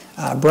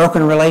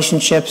 broken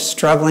relationships,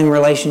 struggling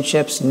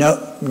relationships,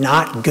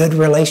 not good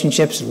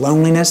relationships,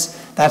 loneliness,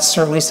 that's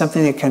certainly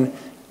something that can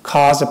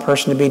cause a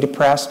person to be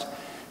depressed.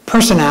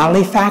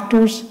 Personality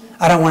factors,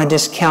 I don't want to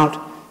discount.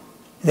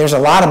 There's a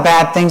lot of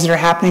bad things that are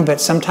happening, but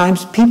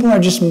sometimes people are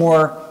just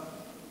more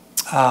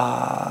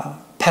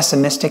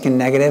pessimistic and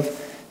negative.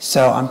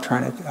 So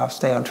I'll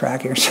stay on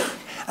track here. So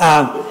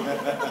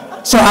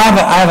I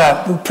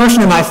have a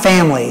person in my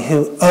family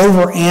who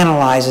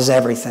overanalyzes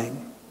everything.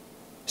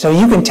 So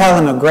you can tell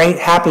them a great,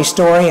 happy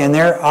story, and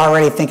they're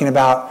already thinking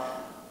about,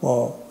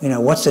 well,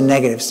 what's the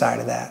negative side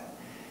of that?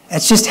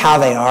 It's just how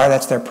they are.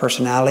 That's their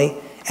personality.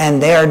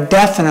 And they are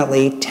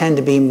definitely tend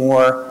to be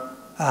more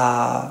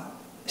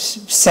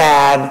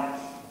sad,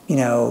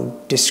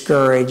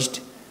 discouraged.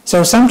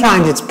 So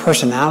sometimes it's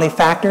personality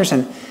factors,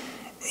 and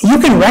you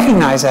can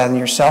recognize that in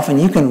yourself, and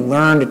you can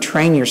learn to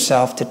train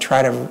yourself to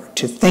try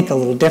to think a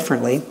little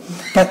differently.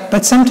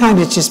 But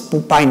sometimes it's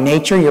just by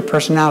nature, your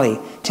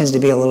personality tends to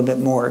be a little bit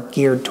more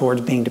geared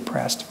towards being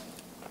depressed.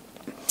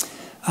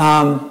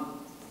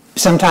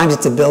 Sometimes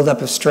it's a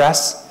buildup of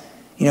stress.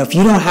 If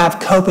you don't have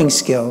coping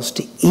skills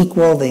to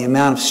equal the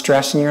amount of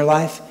stress in your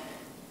life,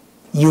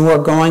 you're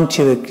going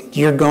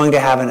to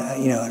have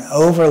an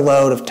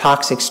overload of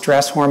toxic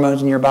stress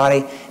hormones in your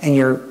body, and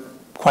you're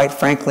quite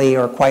frankly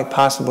or quite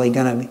possibly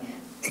going to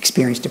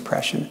experience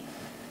depression.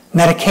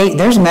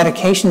 There's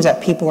medications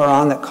that people are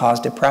on that cause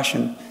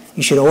depression.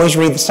 You should always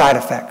read the side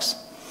effects.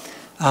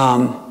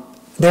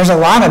 There's a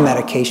lot of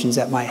medications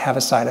that might have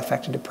a side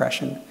effect of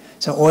depression.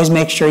 So always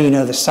make sure you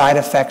know the side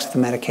effects of the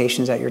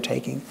medications that you're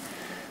taking.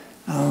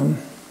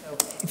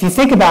 If you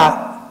think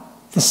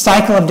about the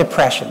cycle of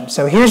depression,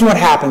 so here's what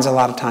happens a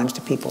lot of times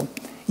to people.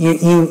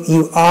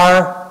 You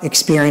are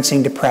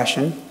experiencing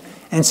depression,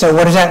 and so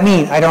what does that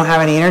mean? I don't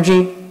have any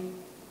energy.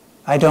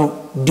 I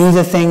don't do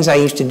the things I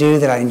used to do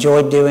that I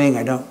enjoyed doing.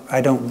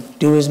 I don't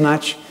do as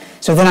much.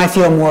 So then I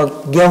feel more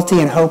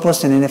guilty and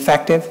hopeless and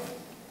ineffective,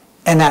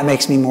 and that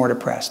makes me more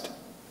depressed.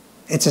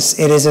 It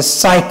is a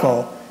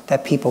cycle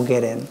that people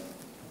get in.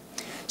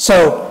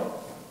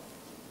 So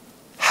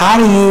how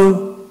do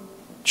you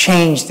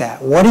change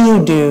that? What do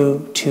you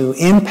do to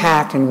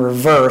impact and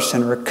reverse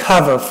and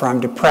recover from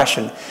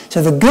depression?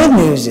 So the good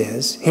news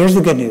is, here's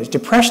the good news,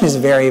 depression is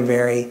very,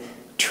 very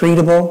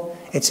treatable.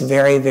 It's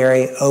very,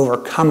 very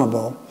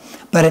overcomable.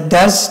 But it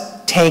does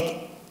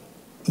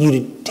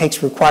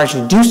requires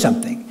you to do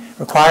something.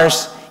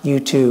 Requires you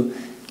to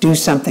do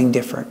something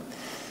different.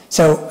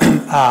 So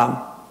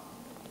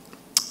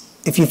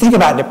if you think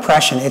about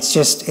depression, it's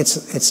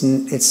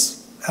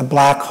a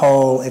black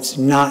hole. It's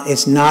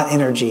not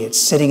energy. It's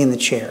sitting in the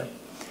chair.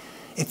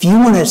 If you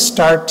want to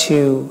start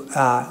to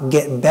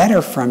get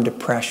better from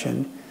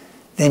depression,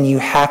 then you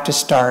have to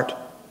start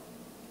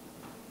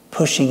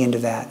pushing into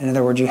that. In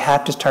other words, you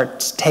have to start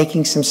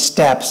taking some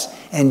steps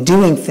and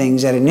doing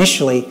things that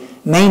initially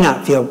may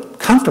not feel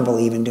comfortable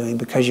even doing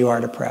because you are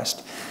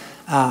depressed.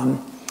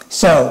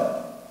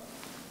 So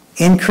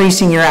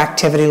increasing your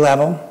activity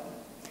level.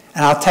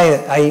 And I'll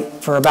tell you,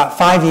 for about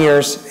 5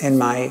 years in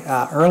my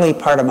early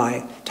part of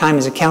my time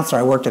as a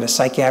counselor, I worked at a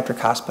psychiatric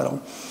hospital.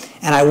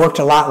 And I worked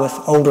a lot with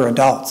older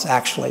adults,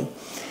 actually.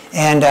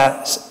 And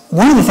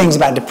one of the things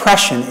about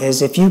depression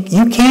is if you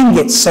can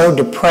get so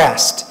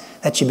depressed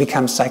that you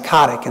become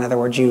psychotic. In other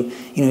words, you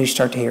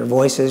start to hear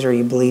voices or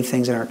you believe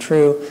things that aren't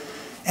true.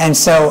 And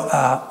so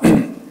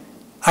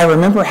I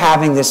remember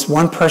having this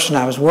one person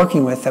I was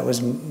working with that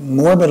was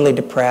morbidly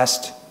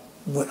depressed.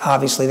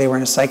 Obviously, they were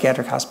in a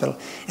psychiatric hospital.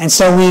 And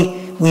so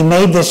we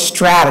made this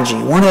strategy.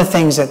 One of the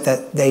things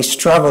that they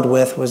struggled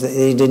with was that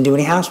they didn't do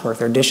any housework.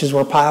 Their dishes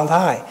were piled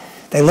high.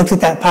 They looked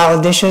at that pile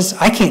of dishes.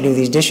 I can't do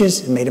these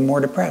dishes. It made them more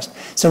depressed.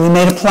 So we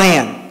made a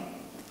plan.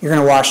 You're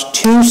going to wash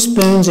 2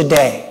 spoons a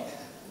day.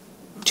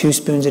 2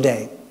 spoons a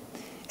day.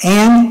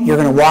 And you're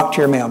going to walk to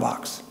your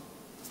mailbox.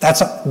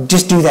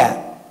 Just do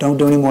that. Don't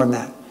do any more than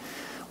that.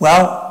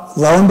 Well,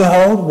 lo and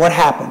behold, what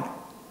happened?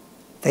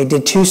 They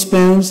did 2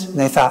 spoons, and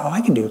they thought,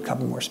 I can do a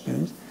couple more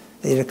spoons.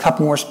 They did a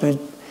couple more spoons.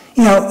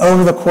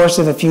 Over the course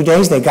of a few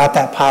days, they got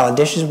that pile of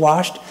dishes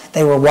washed.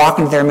 They were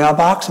walking to their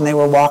mailbox, and they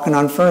were walking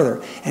on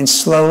further. And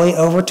slowly,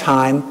 over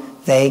time,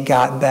 they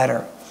got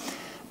better.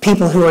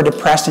 People who are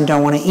depressed and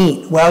don't want to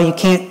eat, well, you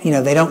can't,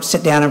 they don't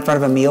sit down in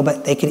front of a meal,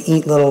 but they can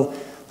eat little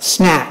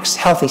snacks,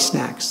 healthy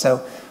snacks.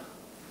 So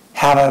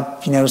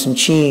have some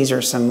cheese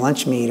or some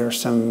lunch meat or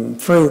some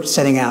fruit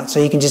sitting out so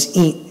you can just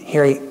eat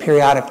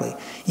periodically.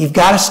 You've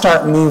got to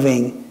start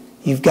moving.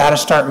 You've got to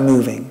start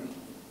moving.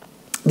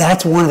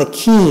 That's one of the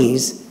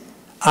keys,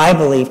 I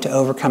believe, to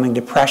overcoming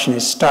depression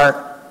is start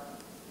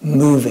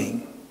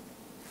moving.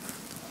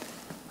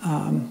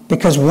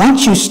 Because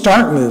once you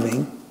start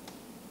moving,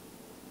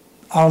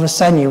 all of a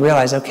sudden you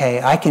realize,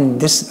 okay,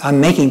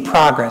 I'm making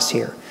progress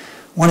here.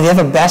 One of the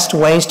other best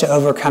ways to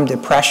overcome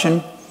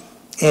depression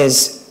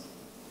is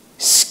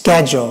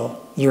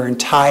schedule your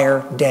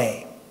entire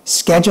day.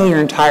 Schedule your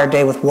entire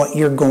day with what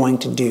you're going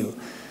to do.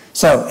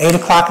 So 8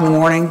 o'clock in the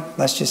morning,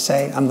 let's just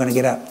say I'm going to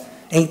get up.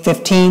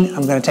 8:15,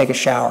 I'm going to take a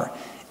shower.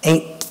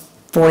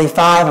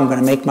 8:45, I'm going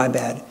to make my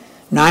bed.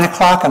 9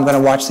 o'clock, I'm going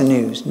to watch the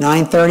news.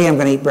 9:30, I'm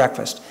going to eat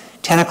breakfast.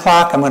 10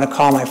 o'clock, I'm going to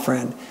call my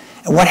friend.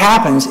 And what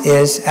happens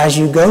is, as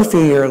you go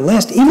through your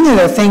list, even though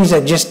there are things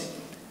that just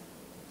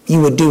you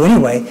would do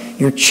anyway,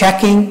 you're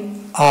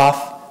checking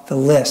off the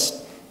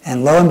list.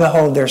 And lo and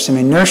behold, there's some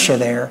inertia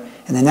there.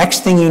 And the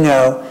next thing you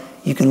know,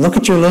 you can look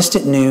at your list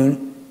at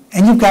noon,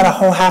 and you've got a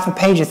whole half a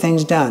page of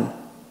things done.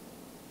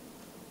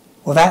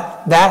 Well,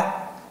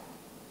 that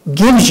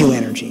gives you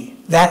energy.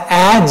 That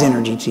adds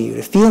energy to you.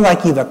 To feel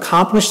like you've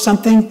accomplished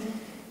something,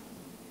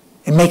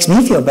 it makes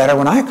me feel better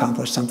when I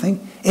accomplish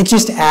something. It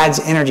just adds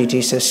energy to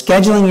you. So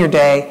scheduling your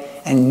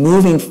day and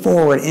moving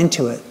forward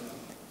into it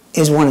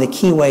is one of the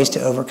key ways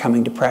to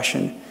overcoming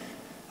depression.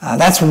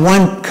 That's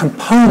one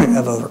component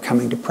of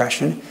overcoming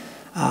depression,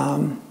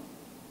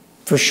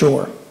 for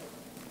sure.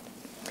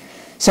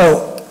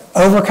 So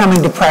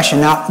overcoming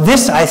depression. Now,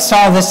 I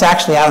saw this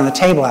actually out on the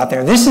table out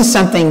there. This is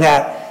something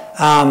that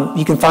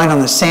you can find on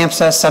the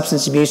SAMHSA,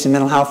 Substance Abuse and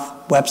Mental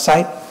Health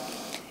website.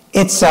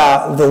 It's the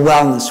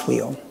wellness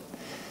wheel.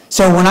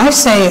 So when I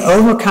say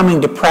overcoming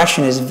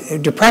depression is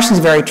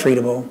very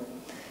treatable.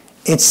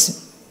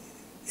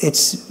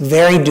 It's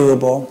very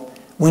doable.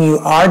 When you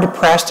are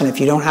depressed and if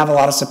you don't have a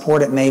lot of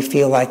support, it may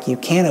feel like you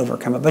can't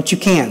overcome it, but you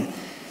can.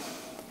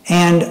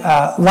 And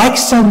like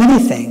so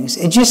many things,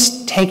 it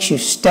just takes you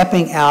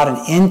stepping out and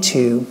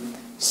into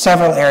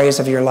several areas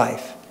of your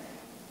life.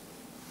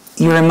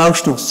 Your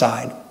emotional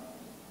side.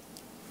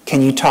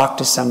 Can you talk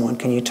to someone?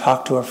 Can you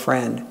talk to a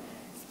friend?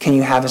 Can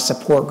you have a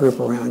support group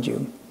around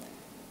you?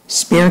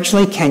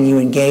 Spiritually, can you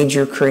engage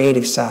your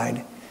creative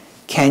side?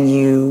 Can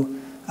you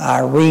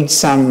read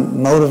some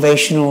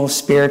motivational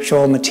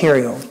spiritual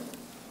material?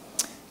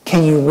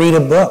 Can you read a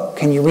book?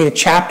 Can you read a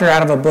chapter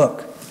out of a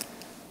book?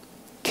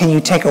 Can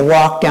you take a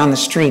walk down the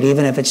street,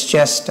 even if it's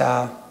just,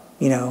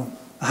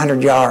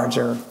 100 yards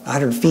or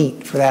 100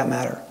 feet for that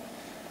matter?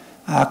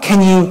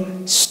 Can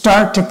you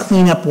start to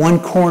clean up one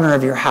corner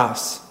of your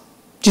house?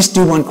 Just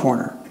do one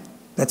corner.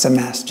 That's a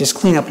mess. Just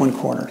clean up one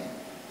corner.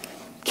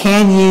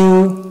 Can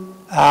you,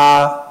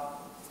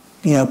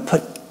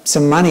 put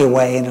some money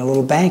away in a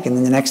little bank, and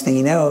then the next thing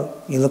you know,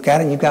 you look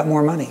at it and you've got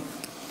more money?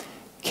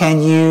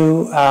 Can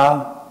you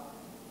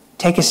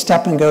take a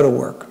step and go to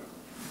work?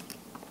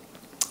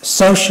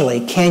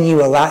 Socially, can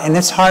you allow, and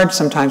it's hard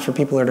sometimes for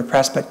people who are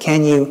depressed, but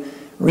can you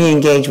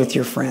re-engage with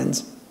your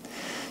friends?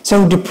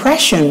 So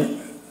depression,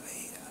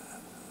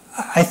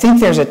 I think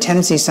there's a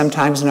tendency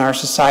sometimes in our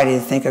society to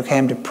think, okay,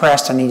 I'm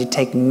depressed, I need to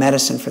take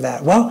medicine for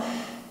that. Well,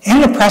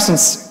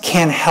 antidepressants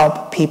can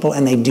help people,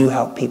 and they do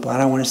help people. I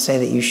don't want to say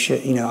that you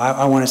should,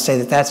 I want to say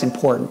that that's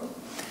important.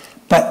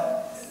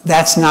 But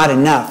that's not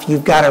enough.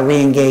 You've got to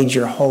re-engage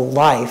your whole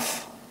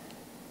life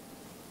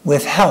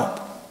with help,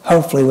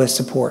 hopefully with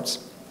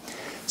supports.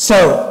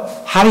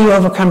 So, how do you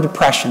overcome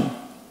depression?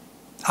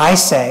 I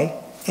say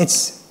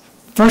it's,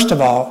 first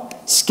of all,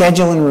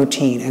 schedule and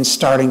routine and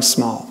starting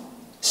small.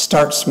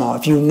 Start small.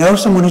 If you know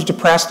someone who's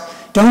depressed,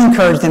 don't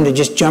encourage them to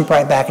just jump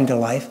right back into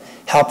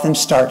life. Help them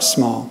start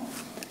small.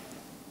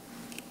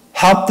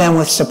 Help them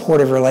with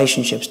supportive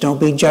relationships. Don't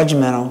be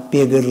judgmental.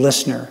 Be a good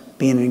listener.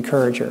 Be an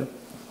encourager.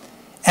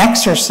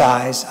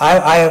 Exercise.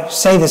 I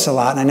say this a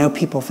lot, and I know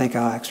people think,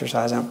 oh,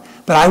 exercise.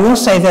 But I will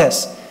say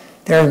this.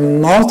 There are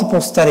multiple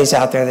studies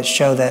out there that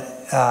show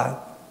that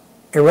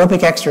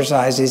aerobic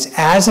exercise is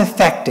as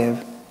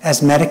effective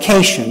as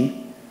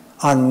medication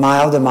on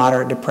mild to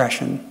moderate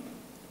depression.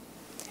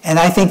 And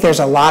I think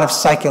there's a lot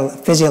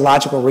of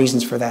physiological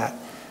reasons for that.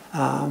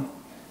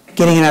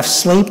 Getting enough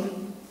sleep,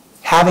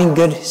 having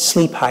good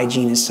sleep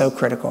hygiene is so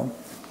critical.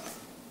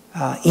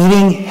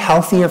 Eating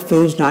healthier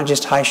foods, not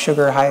just high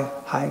sugar,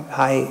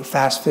 high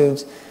fast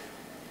foods.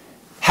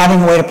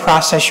 Having a way to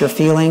process your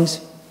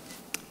feelings.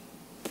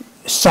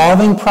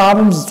 Solving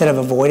problems instead of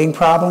avoiding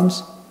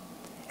problems.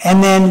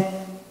 And then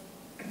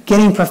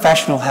getting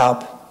professional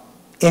help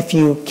if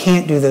you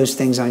can't do those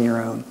things on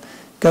your own.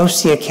 Go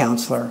see a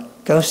counselor.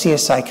 Go see a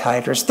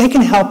psychiatrist. They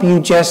can help you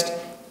just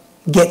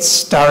get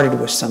started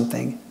with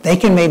something. They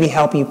can maybe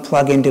help you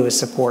plug into a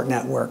support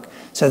network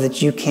so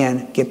that you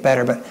can get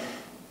better. But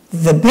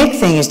the big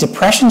thing is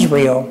depression's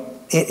real.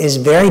 It is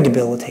very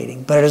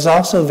debilitating, but it is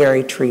also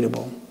very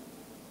treatable.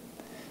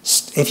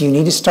 If you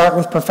need to start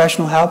with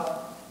professional help,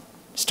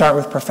 start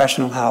with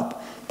professional help.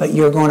 But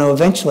you're going to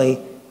eventually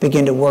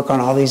begin to work on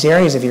all these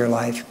areas of your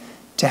life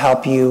to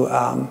help you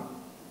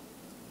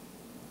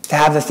to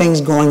have the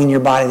things going in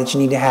your body that you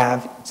need to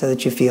have so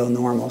that you feel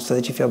normal, so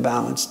that you feel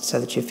balanced, so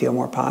that you feel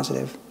more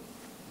positive.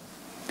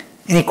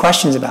 Any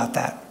questions about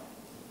that?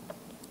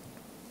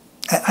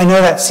 I know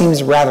that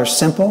seems rather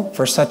simple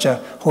for such a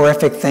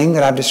horrific thing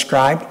that I've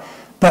described,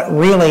 but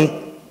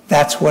really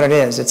that's what it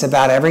is. It's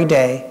about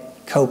everyday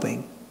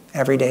coping,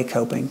 everyday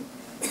coping.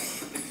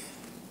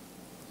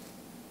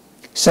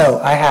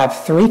 So I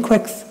have 3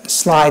 quick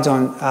slides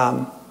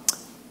on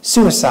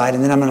suicide,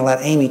 and then I'm going to let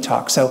Amy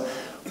talk. So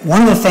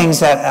one of the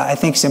things that I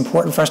think is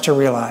important for us to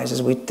realize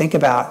as we think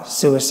about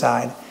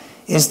suicide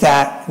is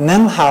that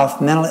mental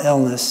health, mental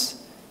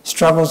illness,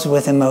 struggles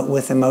with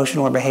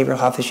emotional or behavioral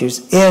health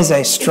issues is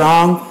a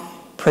strong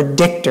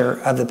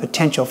predictor of the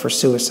potential for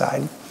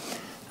suicide.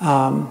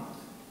 And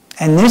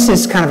this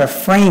is kind of a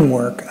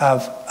framework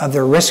of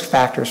the risk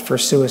factors for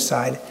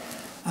suicide.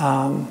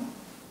 A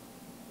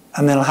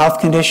mental health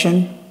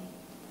condition,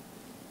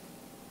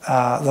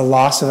 the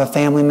loss of a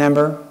family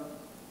member,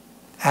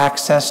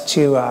 access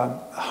to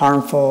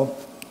harmful,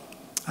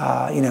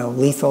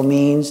 lethal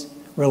means,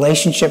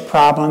 relationship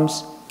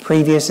problems,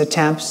 previous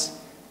attempts,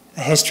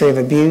 a history of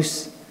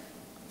abuse,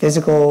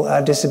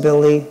 physical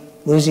disability,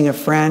 losing a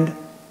friend,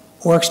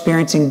 or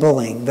experiencing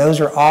bullying.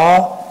 Those are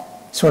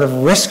all sort of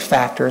risk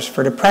factors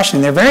for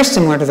depression. They're very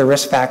similar to the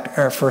risk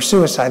factor for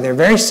suicide. They're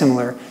very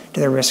similar to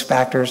the risk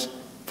factors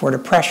for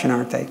depression,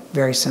 aren't they?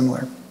 Very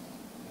similar.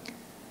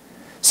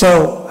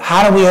 So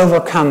how do we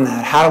overcome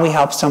that? How do we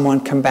help someone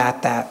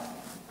combat that?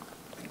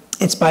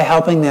 It's by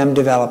helping them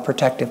develop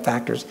protective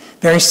factors.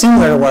 Very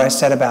similar to what I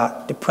said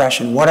about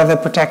depression. What are the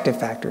protective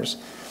factors?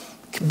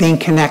 Being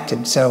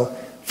connected. So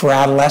for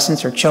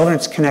adolescents or children,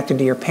 it's connected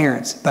to your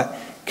parents. But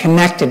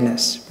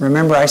connectedness.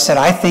 Remember I said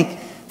I think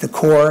the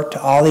core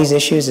to all these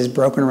issues is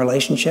broken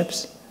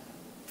relationships.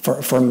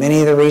 For many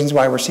of the reasons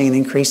why we're seeing an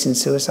increase in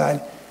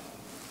suicide.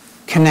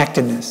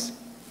 Connectedness.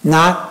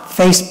 Not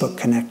Facebook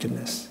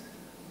connectedness.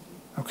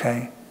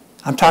 Okay?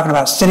 I'm talking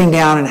about sitting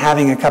down and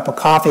having a cup of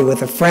coffee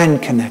with a friend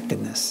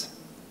connectedness.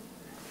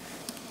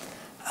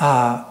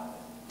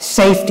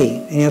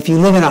 Safety. You know, if you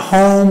live in a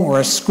home or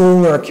a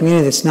school or a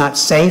community that's not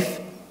safe,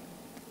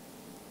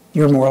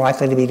 you're more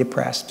likely to be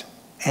depressed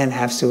and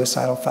have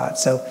suicidal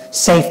thoughts. So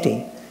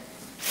safety,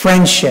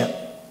 friendship,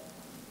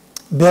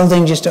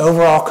 building just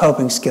overall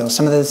coping skills.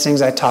 Some of those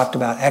things I talked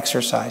about,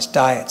 exercise,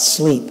 diet,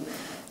 sleep,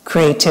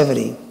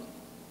 creativity,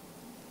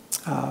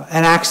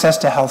 and access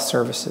to health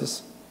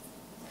services.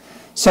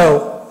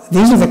 So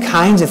these are the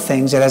kinds of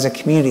things that as a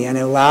community, I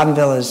know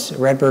Loudonville is,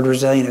 Redbird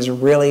Resilient is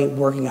really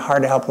working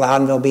hard to help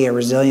Loudonville be a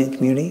resilient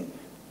community,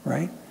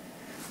 right?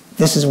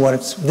 This is what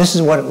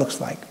it looks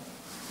like.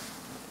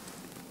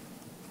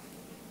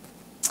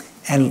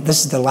 And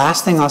this is the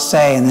last thing I'll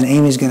say, and then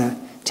Amy's going to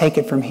take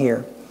it from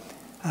here.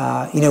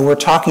 You know, we're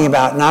talking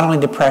about not only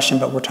depression,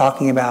 but we're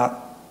talking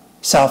about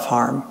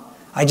self-harm.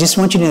 I just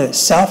want you to know that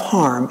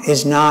self-harm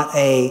is not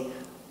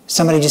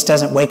somebody just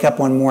doesn't wake up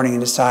one morning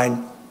and decide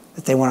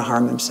that they want to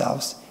harm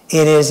themselves.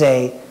 It is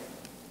a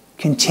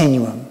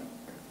continuum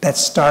that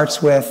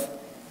starts with,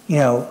 you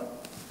know,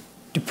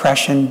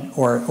 depression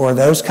or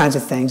those kinds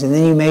of things, and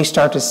then you may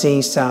start to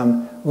see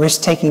some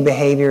risk-taking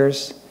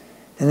behaviors,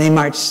 then they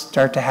might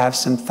start to have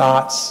some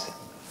thoughts,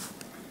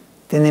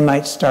 then they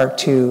might start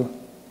to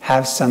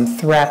have some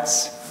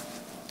threats,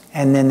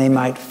 and then they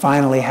might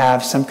finally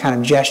have some kind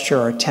of gesture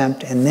or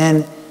attempt, and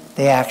then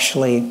they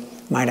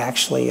might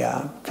actually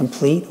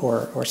complete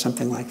or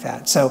something like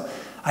that. So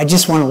I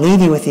just want to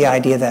leave you with the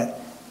idea that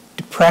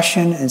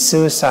depression and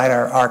suicide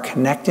are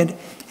connected,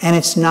 and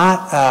it's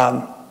not,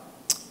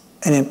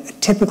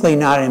 typically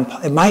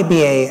not, it might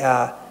be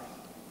an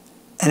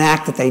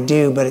act that they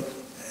do, but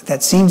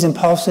that seems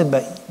impulsive,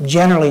 but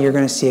generally you're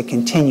going to see a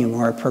continuum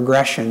or a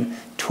progression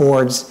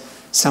towards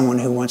someone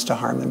who wants to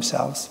harm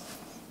themselves.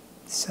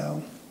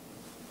 So,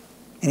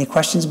 any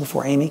questions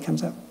before Amy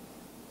comes up?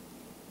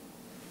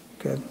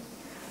 Good.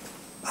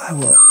 I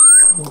will.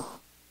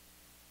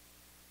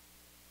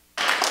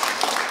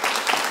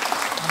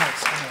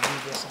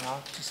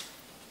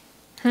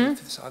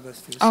 I'll go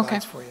through the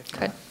slides for you.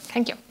 Good.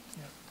 Thank you.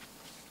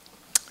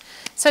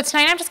 So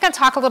tonight I'm just going to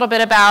talk a little bit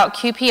about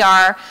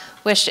QPR,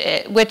 which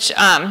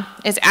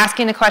is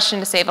asking the question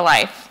to save a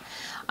life.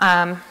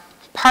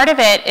 Part of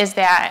it is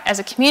that as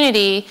a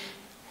community,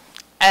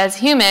 as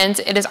humans,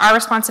 it is our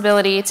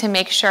responsibility to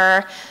make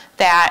sure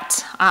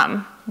that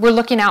we're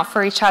looking out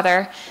for each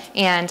other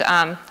and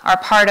are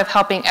part of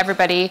helping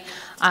everybody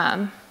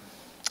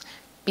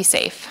be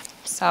safe.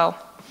 So,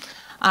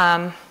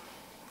 you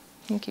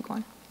can keep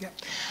going. Yeah.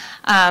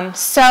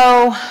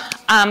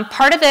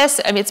 Part of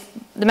this, I mean, it's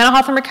the Mental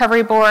Health and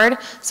Recovery Board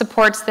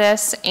supports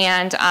this,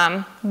 and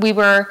we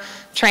were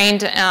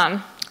trained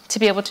to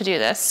be able to do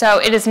this. So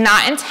it is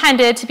not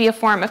intended to be a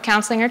form of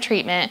counseling or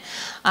treatment,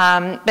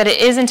 but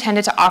it is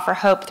intended to offer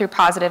hope through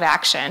positive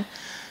action.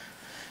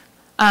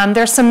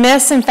 There's some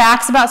myths and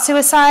facts about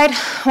suicide.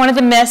 One of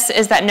the myths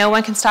is that no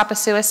one can stop a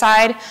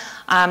suicide,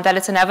 that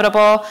it's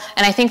inevitable.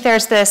 And I think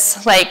there's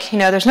this, like, you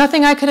know, there's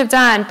nothing I could have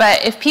done.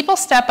 But if people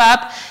step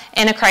up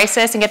in a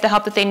crisis and get the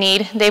help that they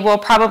need, they will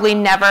probably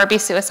never be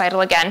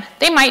suicidal again.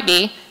 They might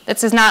be.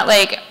 This is not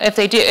like if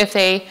they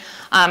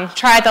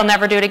try, they'll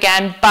never do it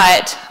again.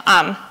 But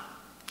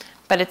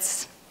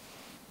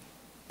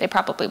they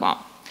probably won't.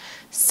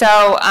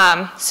 So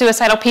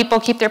suicidal people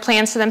keep their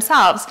plans to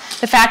themselves.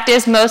 The fact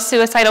is most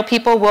suicidal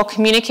people will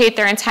communicate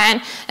their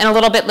intent, and a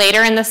little bit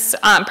later in this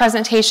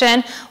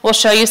presentation, we'll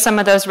show you some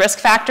of those risk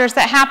factors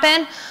that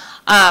happen.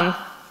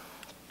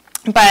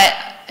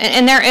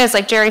 And there is,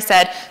 like Jerry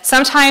said,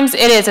 sometimes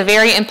it is a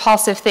very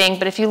impulsive thing,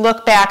 but if you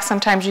look back,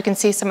 sometimes you can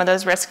see some of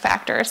those risk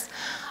factors.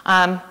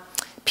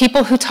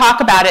 People who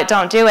talk about it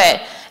don't do it,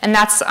 and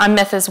that's a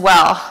myth as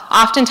well.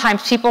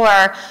 Oftentimes people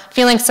are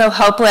feeling so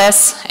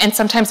hopeless, and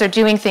sometimes they're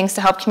doing things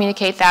to help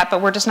communicate that,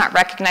 but we're just not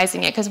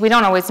recognizing it because we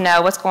don't always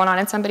know what's going on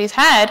in somebody's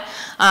head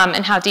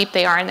and how deep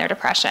they are in their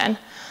depression.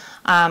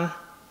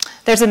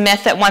 There's a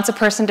myth that once a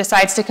person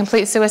decides to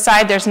complete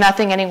suicide, there's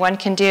nothing anyone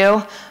can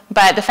do,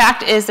 but the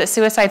fact is that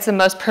suicide's the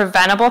most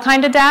preventable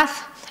kind of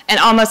death, and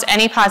almost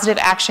any positive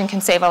action can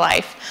save a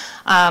life.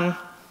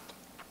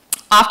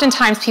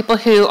 Oftentimes people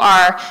who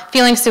are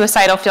feeling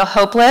suicidal feel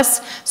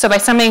hopeless. So by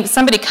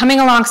somebody coming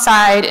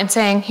alongside and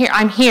saying, here,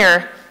 I'm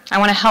here, I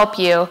want to help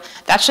you,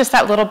 that's just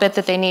that little bit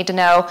that they need to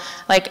know,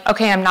 like,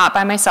 okay, I'm not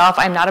by myself,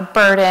 I'm not a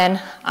burden,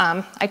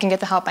 I can get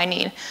the help I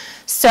need.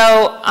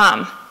 So,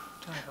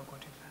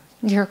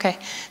 you're okay.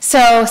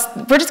 So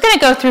we're just going to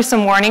go through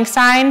some warning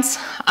signs,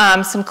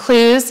 some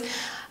clues.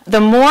 The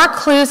more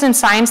clues and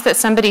signs that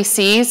somebody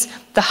sees,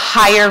 the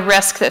higher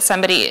risk that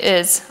somebody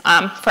is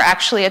for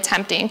actually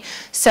attempting.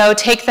 So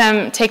take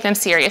them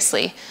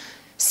seriously.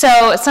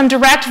 So some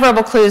direct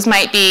verbal clues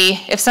might be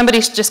if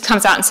somebody just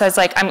comes out and says,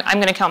 like, I'm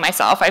going to kill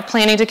myself, I'm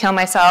planning to kill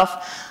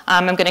myself,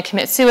 I'm going to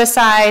commit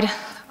suicide.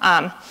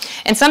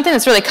 And something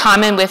that's really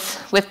common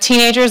with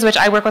teenagers, which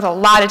I work with a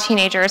lot of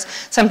teenagers,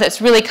 something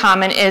that's really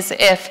common is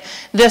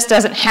if this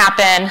doesn't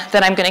happen,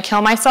 then I'm going to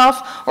kill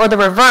myself. Or the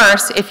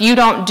reverse, if you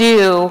don't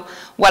do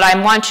what I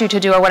want you to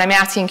do or what I'm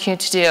asking you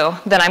to do,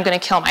 then I'm going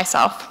to kill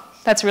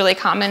myself. That's really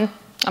common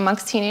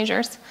amongst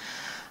teenagers.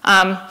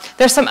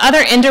 There's some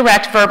other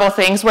indirect verbal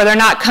things where they're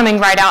not coming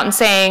right out and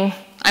saying,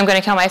 I'm going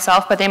to kill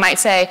myself, but they might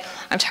say,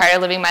 I'm tired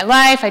of living my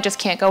life, I just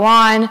can't go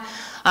on.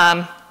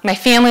 My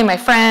family, my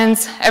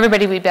friends,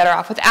 everybody would be better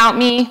off without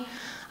me.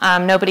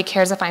 Nobody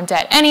cares if I'm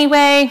dead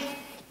anyway.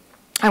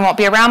 I won't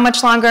be around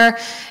much longer.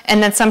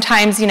 And then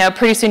sometimes,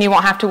 pretty soon you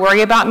won't have to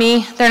worry about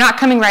me. They're not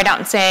coming right out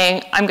and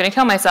saying, I'm going to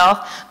kill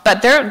myself,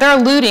 but they're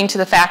alluding to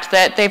the fact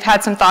that they've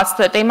had some thoughts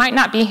that they might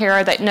not be here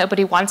or that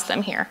nobody wants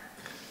them here.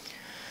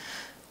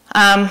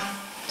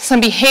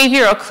 Some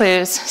behavioral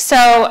clues.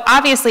 So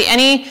obviously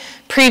any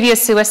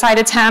previous suicide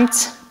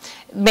attempt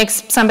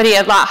makes somebody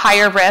a lot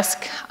higher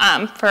risk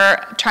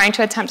for trying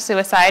to attempt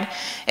suicide.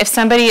 If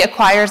somebody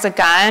acquires a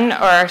gun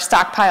or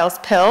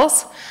stockpiles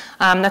pills,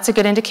 that's a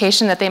good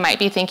indication that they might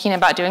be thinking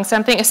about doing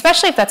something,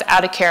 especially if that's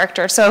out of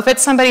character. So if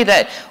it's somebody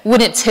that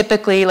wouldn't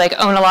typically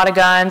own a lot of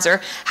guns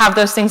or have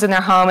those things in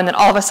their home, and then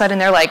all of a sudden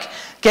they're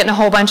getting a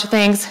whole bunch of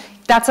things,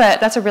 that's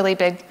a really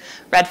big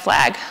red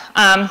flag.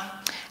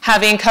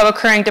 Having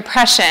co-occurring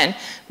depression,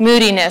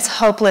 moodiness,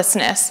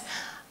 hopelessness,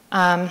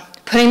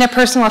 putting their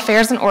personal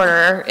affairs in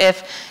order.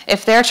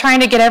 If they're trying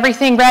to get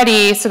everything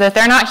ready so that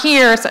they're not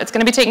here, so it's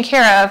going to be taken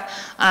care of,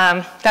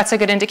 that's a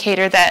good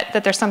indicator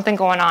that there's something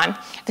going on.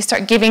 They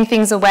start giving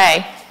things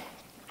away.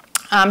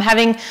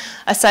 Having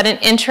a sudden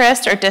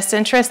interest or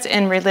disinterest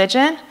in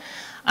religion,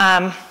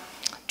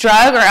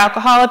 drug or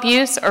alcohol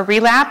abuse or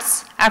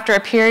relapse after a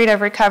period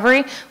of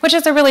recovery, which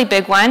is a really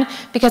big one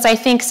because I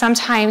think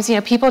sometimes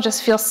people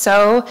just feel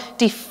so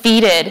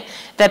defeated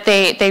that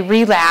they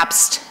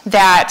relapsed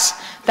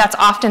that's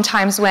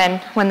oftentimes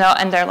when they'll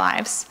end their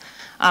lives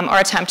or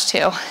attempt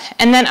to.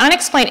 And then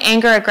unexplained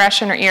anger,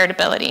 aggression, or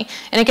irritability.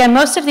 And again,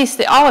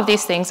 all of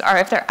these things are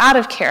if they're out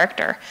of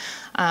character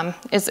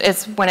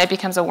is when it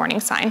becomes a warning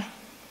sign.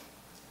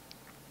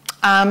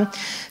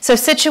 So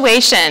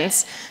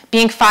situations,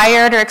 being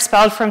fired or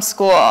expelled from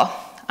school,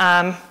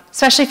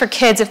 especially for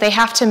kids if they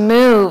have to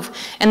move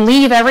and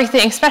leave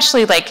everything,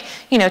 especially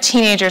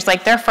teenagers,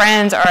 their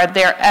friends are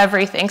their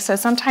everything. So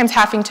sometimes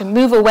having to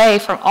move away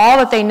from all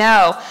that they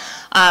know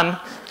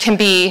can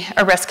be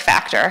a risk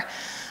factor.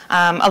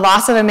 A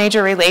loss of a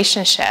major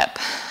relationship,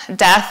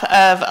 death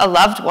of a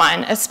loved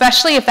one,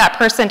 especially if that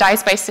person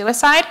dies by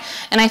suicide.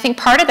 And I think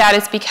part of that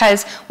is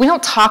because we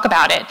don't talk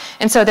about it.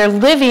 And so they're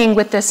living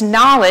with this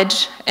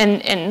knowledge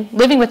and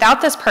living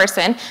without this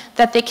person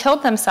that they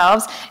killed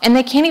themselves, and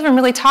they can't even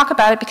really talk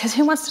about it because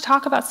who wants to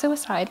talk about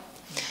suicide?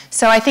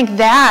 So I think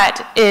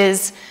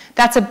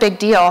that's a big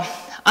deal.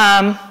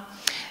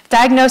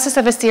 Diagnosis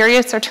of a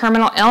serious or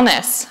terminal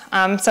illness.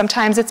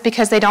 Sometimes it's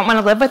because they don't want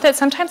to live with it.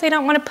 Sometimes they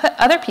don't want to put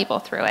other people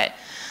through it.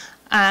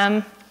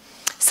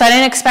 Sudden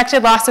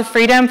unexpected loss of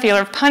freedom, fear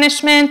of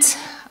punishment,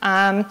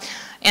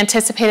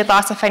 anticipated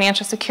loss of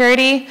financial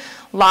security,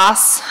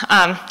 loss.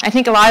 I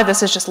think a lot of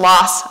this is just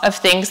loss of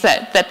things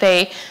that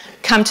they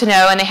come to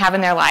know and they have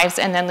in their lives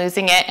and then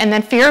losing it. And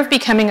then fear of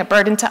becoming a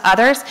burden to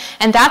others.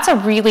 And that's a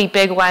really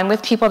big one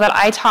with people that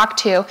I talk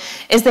to,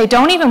 is they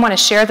don't even want to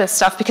share this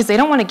stuff because they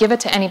don't want to give it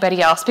to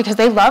anybody else because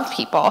they love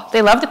people.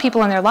 They love the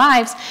people in their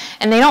lives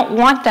and they don't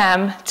want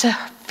them to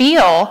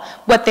feel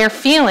what they're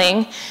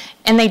feeling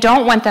and they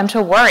don't want them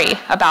to worry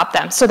about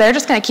them. So they're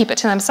just going to keep it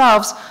to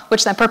themselves,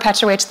 which then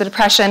perpetuates the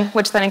depression,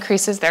 which then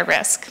increases their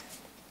risk.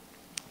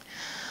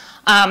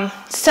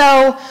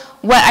 So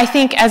what I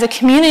think as a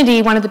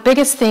community, one of the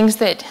biggest things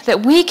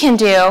that we can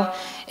do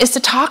is to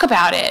talk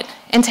about it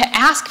and to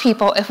ask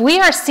people, if we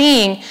are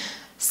seeing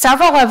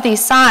several of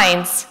these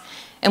signs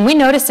and we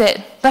notice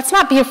it, let's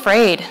not be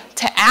afraid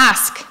to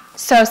ask.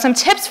 So some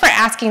tips for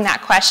asking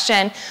that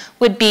question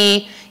would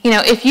be,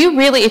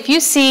 if you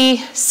see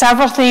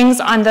several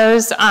things on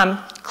those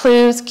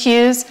clues,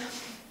 cues,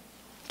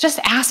 just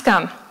ask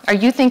them, are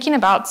you thinking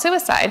about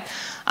suicide?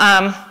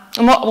 And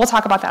we'll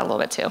talk about that a little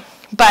bit too.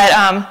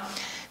 But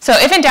so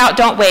if in doubt,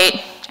 don't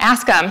wait,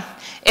 ask them.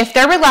 If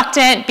they're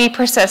reluctant, be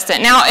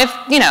persistent. Now,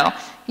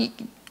 if,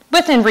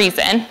 within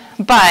reason,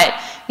 but,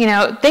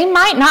 they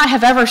might not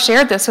have ever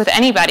shared this with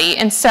anybody,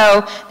 and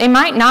so they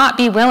might not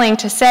be willing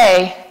to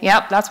say,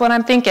 yep, that's what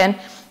I'm thinking.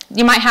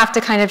 you might have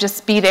to kind of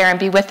just be there and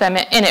be with them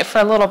in it for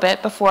a little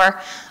bit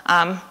before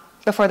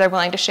they're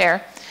willing to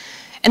share.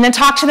 And then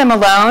talk to them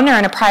alone or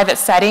in a private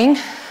setting.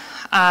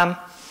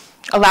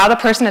 Allow the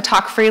person to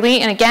talk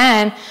freely. And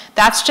again,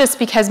 that's just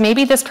because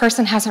maybe this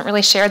person hasn't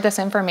really shared this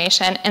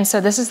information. And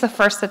so this is the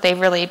first that they've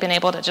really been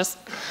able to just,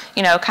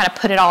 kind of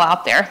put it all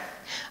out there.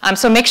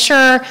 So make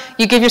sure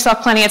you give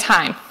yourself plenty of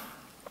time,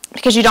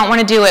 because you don't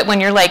want to do it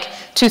when you're like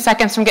 2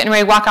 seconds from getting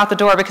ready to walk out the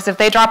door, because if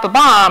they drop a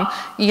bomb,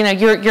 you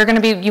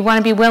want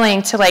to be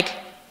willing to like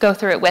go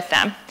through it with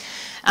them.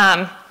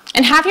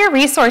 And have your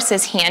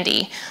resources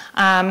handy.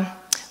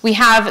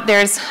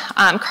 There's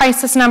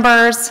crisis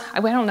numbers.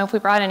 I don't know if we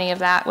brought any of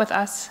that with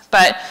us,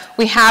 but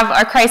we have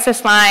our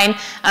crisis line.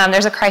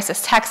 There's a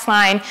crisis text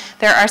line.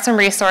 There are some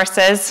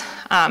resources,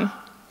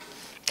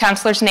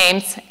 counselors'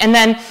 names, and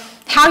then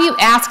how you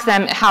ask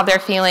them how they're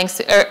feeling,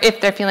 or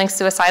if they're feeling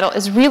suicidal,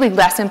 is really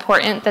less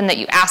important than that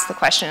you ask the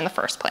question in the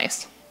first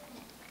place.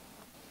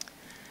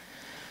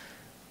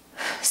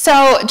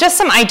 So just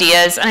some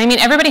ideas. I mean,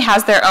 everybody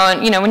has their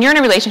own, when you're in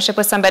a relationship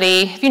with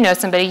somebody, if you know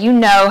somebody, you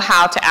know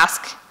how to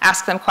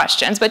ask them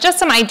questions. But just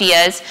some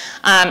ideas.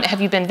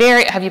 Have you been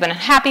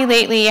unhappy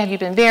lately? Have you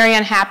been very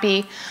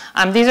unhappy?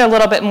 These are a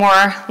little bit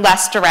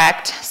less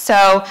direct.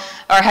 So,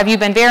 or have you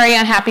been very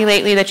unhappy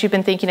lately that you've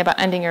been thinking about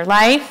ending your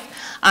life?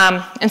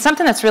 And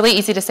something that's really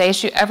easy to say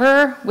is, you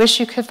ever wish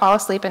you could fall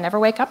asleep and never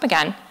wake up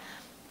again?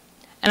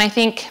 And I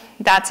think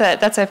that's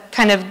a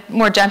kind of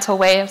more gentle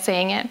way of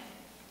saying it.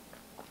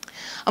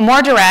 A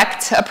more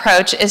direct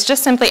approach is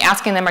just simply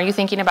asking them, are you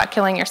thinking about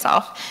killing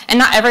yourself? And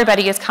not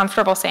everybody is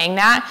comfortable saying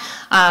that.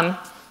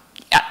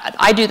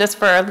 I do this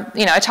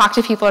I talk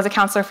to people as a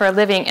counselor for a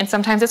living, and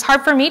sometimes it's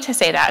hard for me to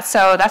say that,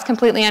 so that's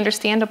completely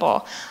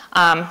understandable.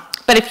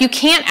 But if you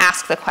can't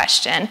ask the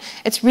question,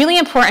 it's really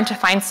important to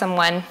find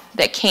someone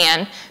that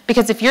can,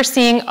 because if you're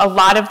seeing a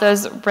lot of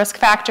those risk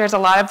factors, a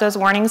lot of those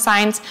warning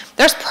signs,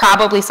 there's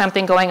probably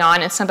something going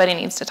on and somebody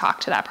needs to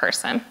talk to that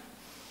person.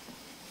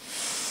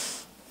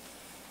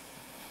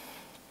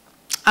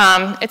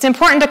 It's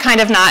important to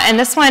kind of not, and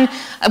this one,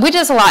 we do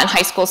this a lot in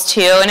high schools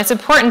too, and it's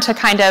important to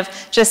kind of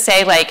just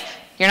say like,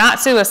 you're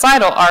not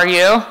suicidal, are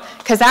you?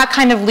 Because that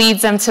kind of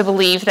leads them to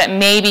believe that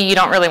maybe you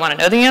don't really want to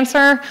know the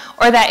answer,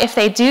 or that if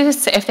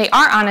they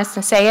are honest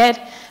and say it,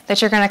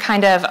 that you're going to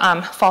kind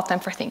of fault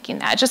them for thinking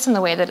that. Just in the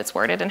way that it's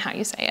worded and how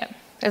you say it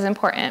is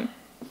important.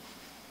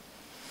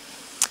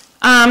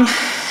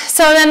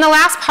 So then the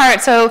last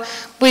part, so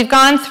we've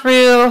gone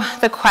through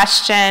the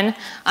question.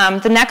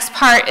 The next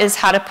part is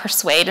how to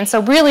persuade. And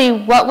so really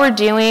what we're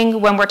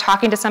doing when we're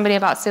talking to somebody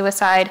about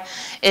suicide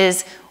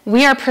is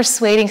we are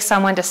persuading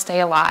someone to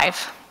stay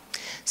alive.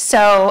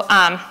 So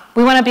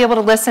we want to be able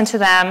to listen to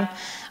them,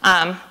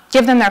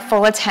 give them their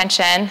full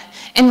attention,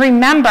 and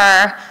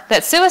remember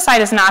that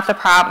suicide is not the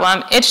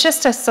problem. It's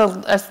just a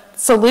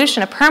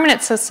solution, a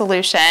permanent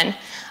solution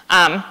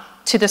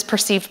to this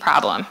perceived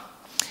problem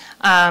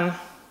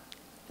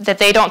that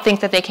they don't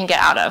think that they can get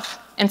out of.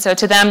 And so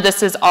to them,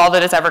 this is all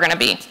that it's ever going to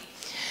be.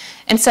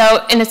 And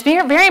it's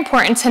very, very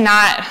important to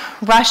not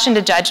rush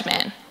into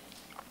judgment,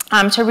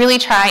 to really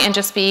try and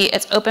just be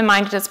as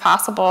open-minded as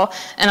possible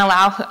and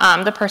allow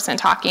the person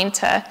talking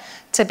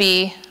to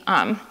be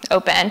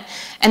open.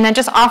 And then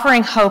just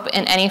offering hope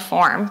in any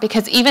form,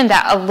 because even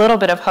that a little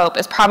bit of hope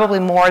is probably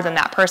more than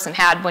that person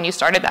had when you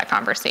started that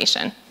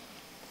conversation.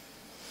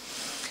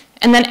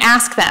 And then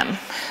ask them,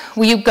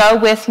 will you go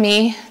with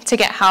me to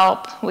get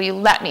help? Will you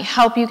let me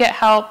help you get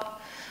help?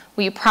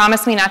 Will you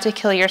promise me not to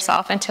kill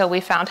yourself until we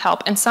found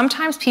help? And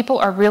sometimes people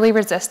are really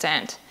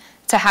resistant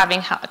to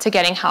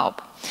getting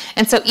help.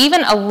 And so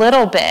even a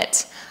little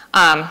bit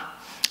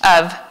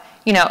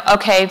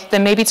okay,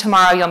 then maybe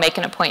tomorrow you'll make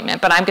an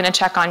appointment, but I'm going to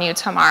check on you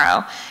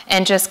tomorrow.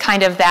 And just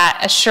kind of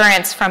that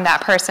assurance from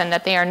that person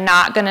that they are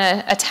not going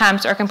to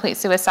attempt or complete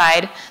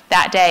suicide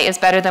that day is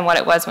better than what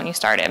it was when you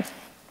started.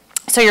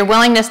 So your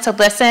willingness to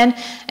listen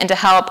and to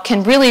help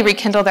can really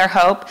rekindle their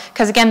hope,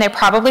 because again, they're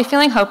probably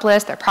feeling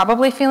hopeless, they're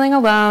probably feeling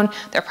alone,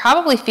 they're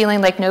probably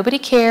feeling like nobody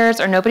cares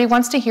or nobody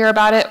wants to hear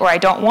about it, or I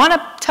don't want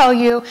to tell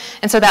you,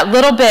 and so that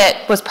little bit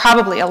was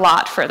probably a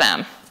lot for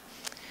them.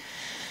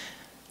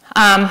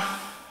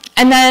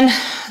 And then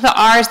the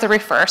R is the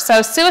refer.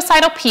 So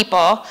suicidal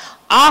people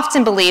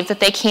often believe that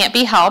they can't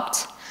be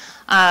helped.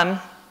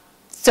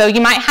 So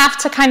you might have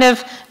to kind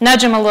of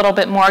nudge them a little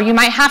bit more. You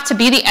might have to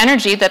be the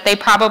energy that they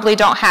probably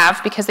don't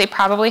have, because they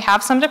probably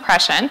have some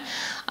depression.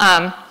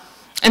 And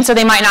so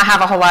they might not have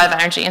a whole lot of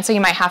energy. And so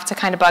you might have to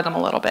kind of bug them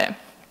a little bit.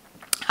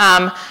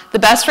 The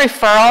best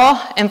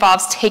referral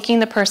involves taking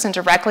the person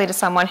directly to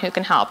someone who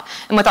can help.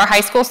 And with our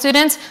high school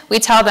students, we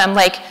tell them,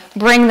 like,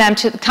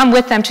 come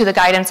with them to the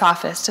guidance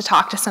office to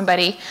talk to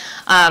somebody.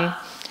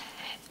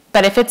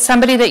 But if it's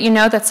somebody that you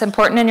know that's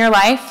important in your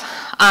life,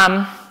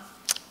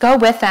 go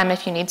with them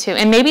if you need to.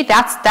 And maybe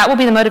that will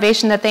be the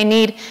motivation that they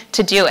need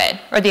to do it,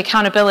 or the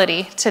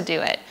accountability to do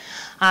it.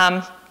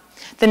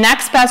 The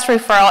next best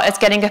referral is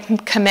getting a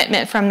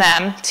commitment from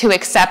them to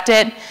accept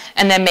it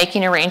and then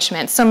making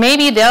arrangements. So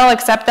maybe they'll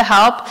accept the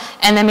help,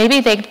 and then maybe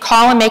they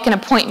call and make an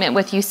appointment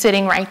with you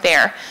sitting right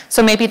there.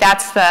 So maybe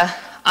that's the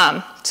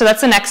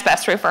next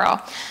best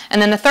referral.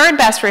 And then the third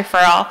best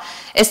referral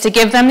is to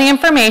give them the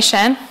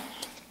information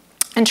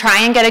and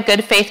try and get a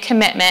good faith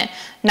commitment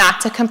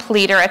not to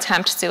complete or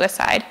attempt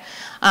suicide.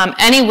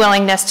 Any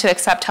willingness to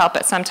accept help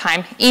at some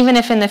time, even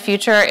if in the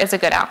future, is a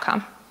good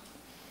outcome.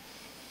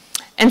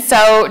 And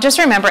so just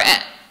remember,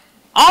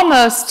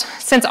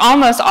 since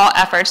almost all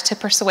efforts to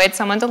persuade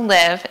someone to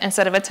live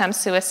instead of attempt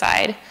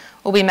suicide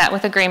will be met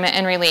with agreement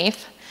and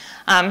relief,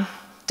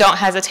 don't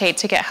hesitate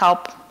to get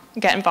help,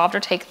 get involved,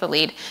 or take the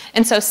lead.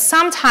 And so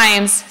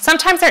sometimes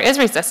there is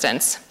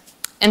resistance.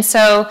 And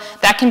so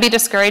that can be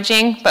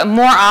discouraging, but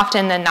more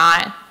often than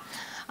not,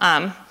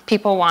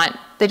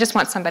 they just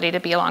want somebody to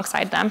be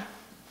alongside them.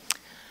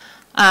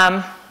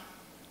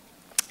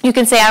 You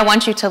can say, I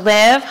want you to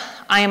live,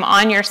 I am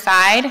on your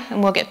side,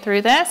 and we'll get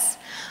through this.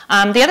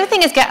 The other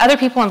thing is get other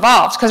people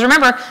involved, because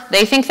remember,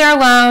 they think they're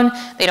alone,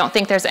 they don't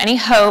think there's any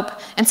hope,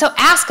 and so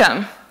ask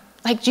them,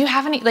 like, do you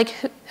have any, like,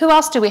 who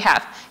else do we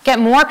have? Get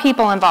more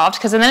people involved,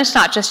 because then it's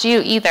not just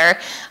you either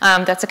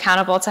that's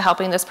accountable to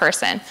helping this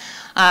person.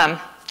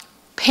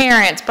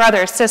 Parents,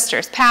 brothers,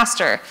 sisters,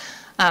 pastor,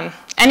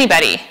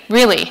 anybody,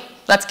 really,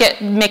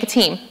 make a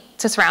team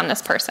to surround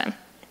this person.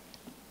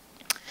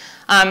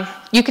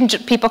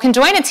 People can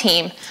join a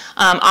team,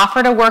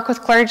 offer to work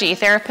with clergy,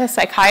 therapists,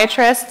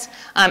 psychiatrists,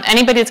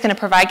 anybody that's going to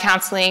provide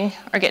counseling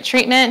or get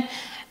treatment,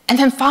 and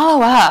then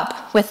follow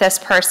up with this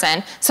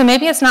person. So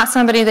maybe it's not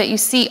somebody that you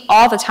see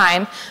all the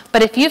time,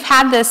 but if you've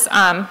had this,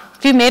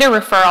 if you've made a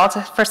referral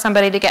for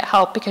somebody to get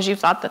help because you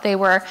thought that they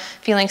were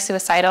feeling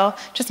suicidal,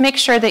 just make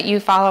sure that you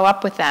follow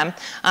up with them.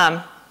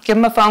 Give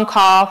them a phone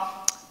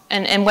call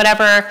and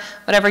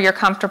whatever you're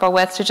comfortable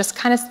with to just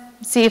kind of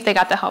see if they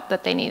got the help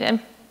that they needed.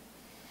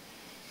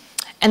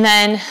 And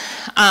then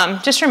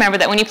just remember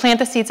that when you plant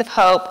the seeds of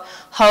hope,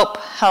 hope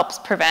helps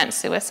prevent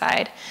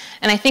suicide.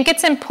 And I think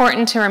it's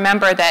important to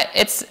remember that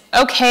it's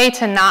okay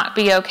to not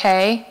be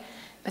okay,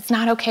 but it's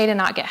not okay to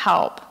not get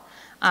help.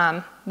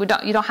 You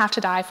don't have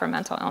to die from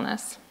mental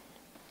illness.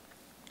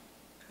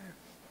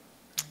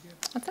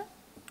 That's it.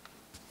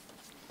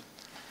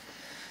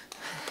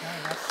 Okay,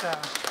 that's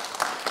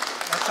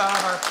all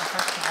of our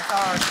professional, that's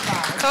all our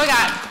slides. That's all we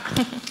got.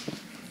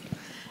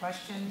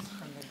 Questions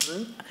from the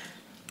group?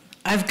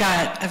 I've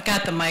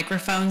got the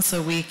microphone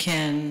so we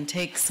can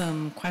take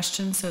some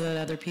questions so that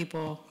other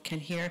people can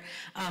hear.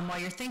 While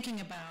you're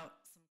thinking about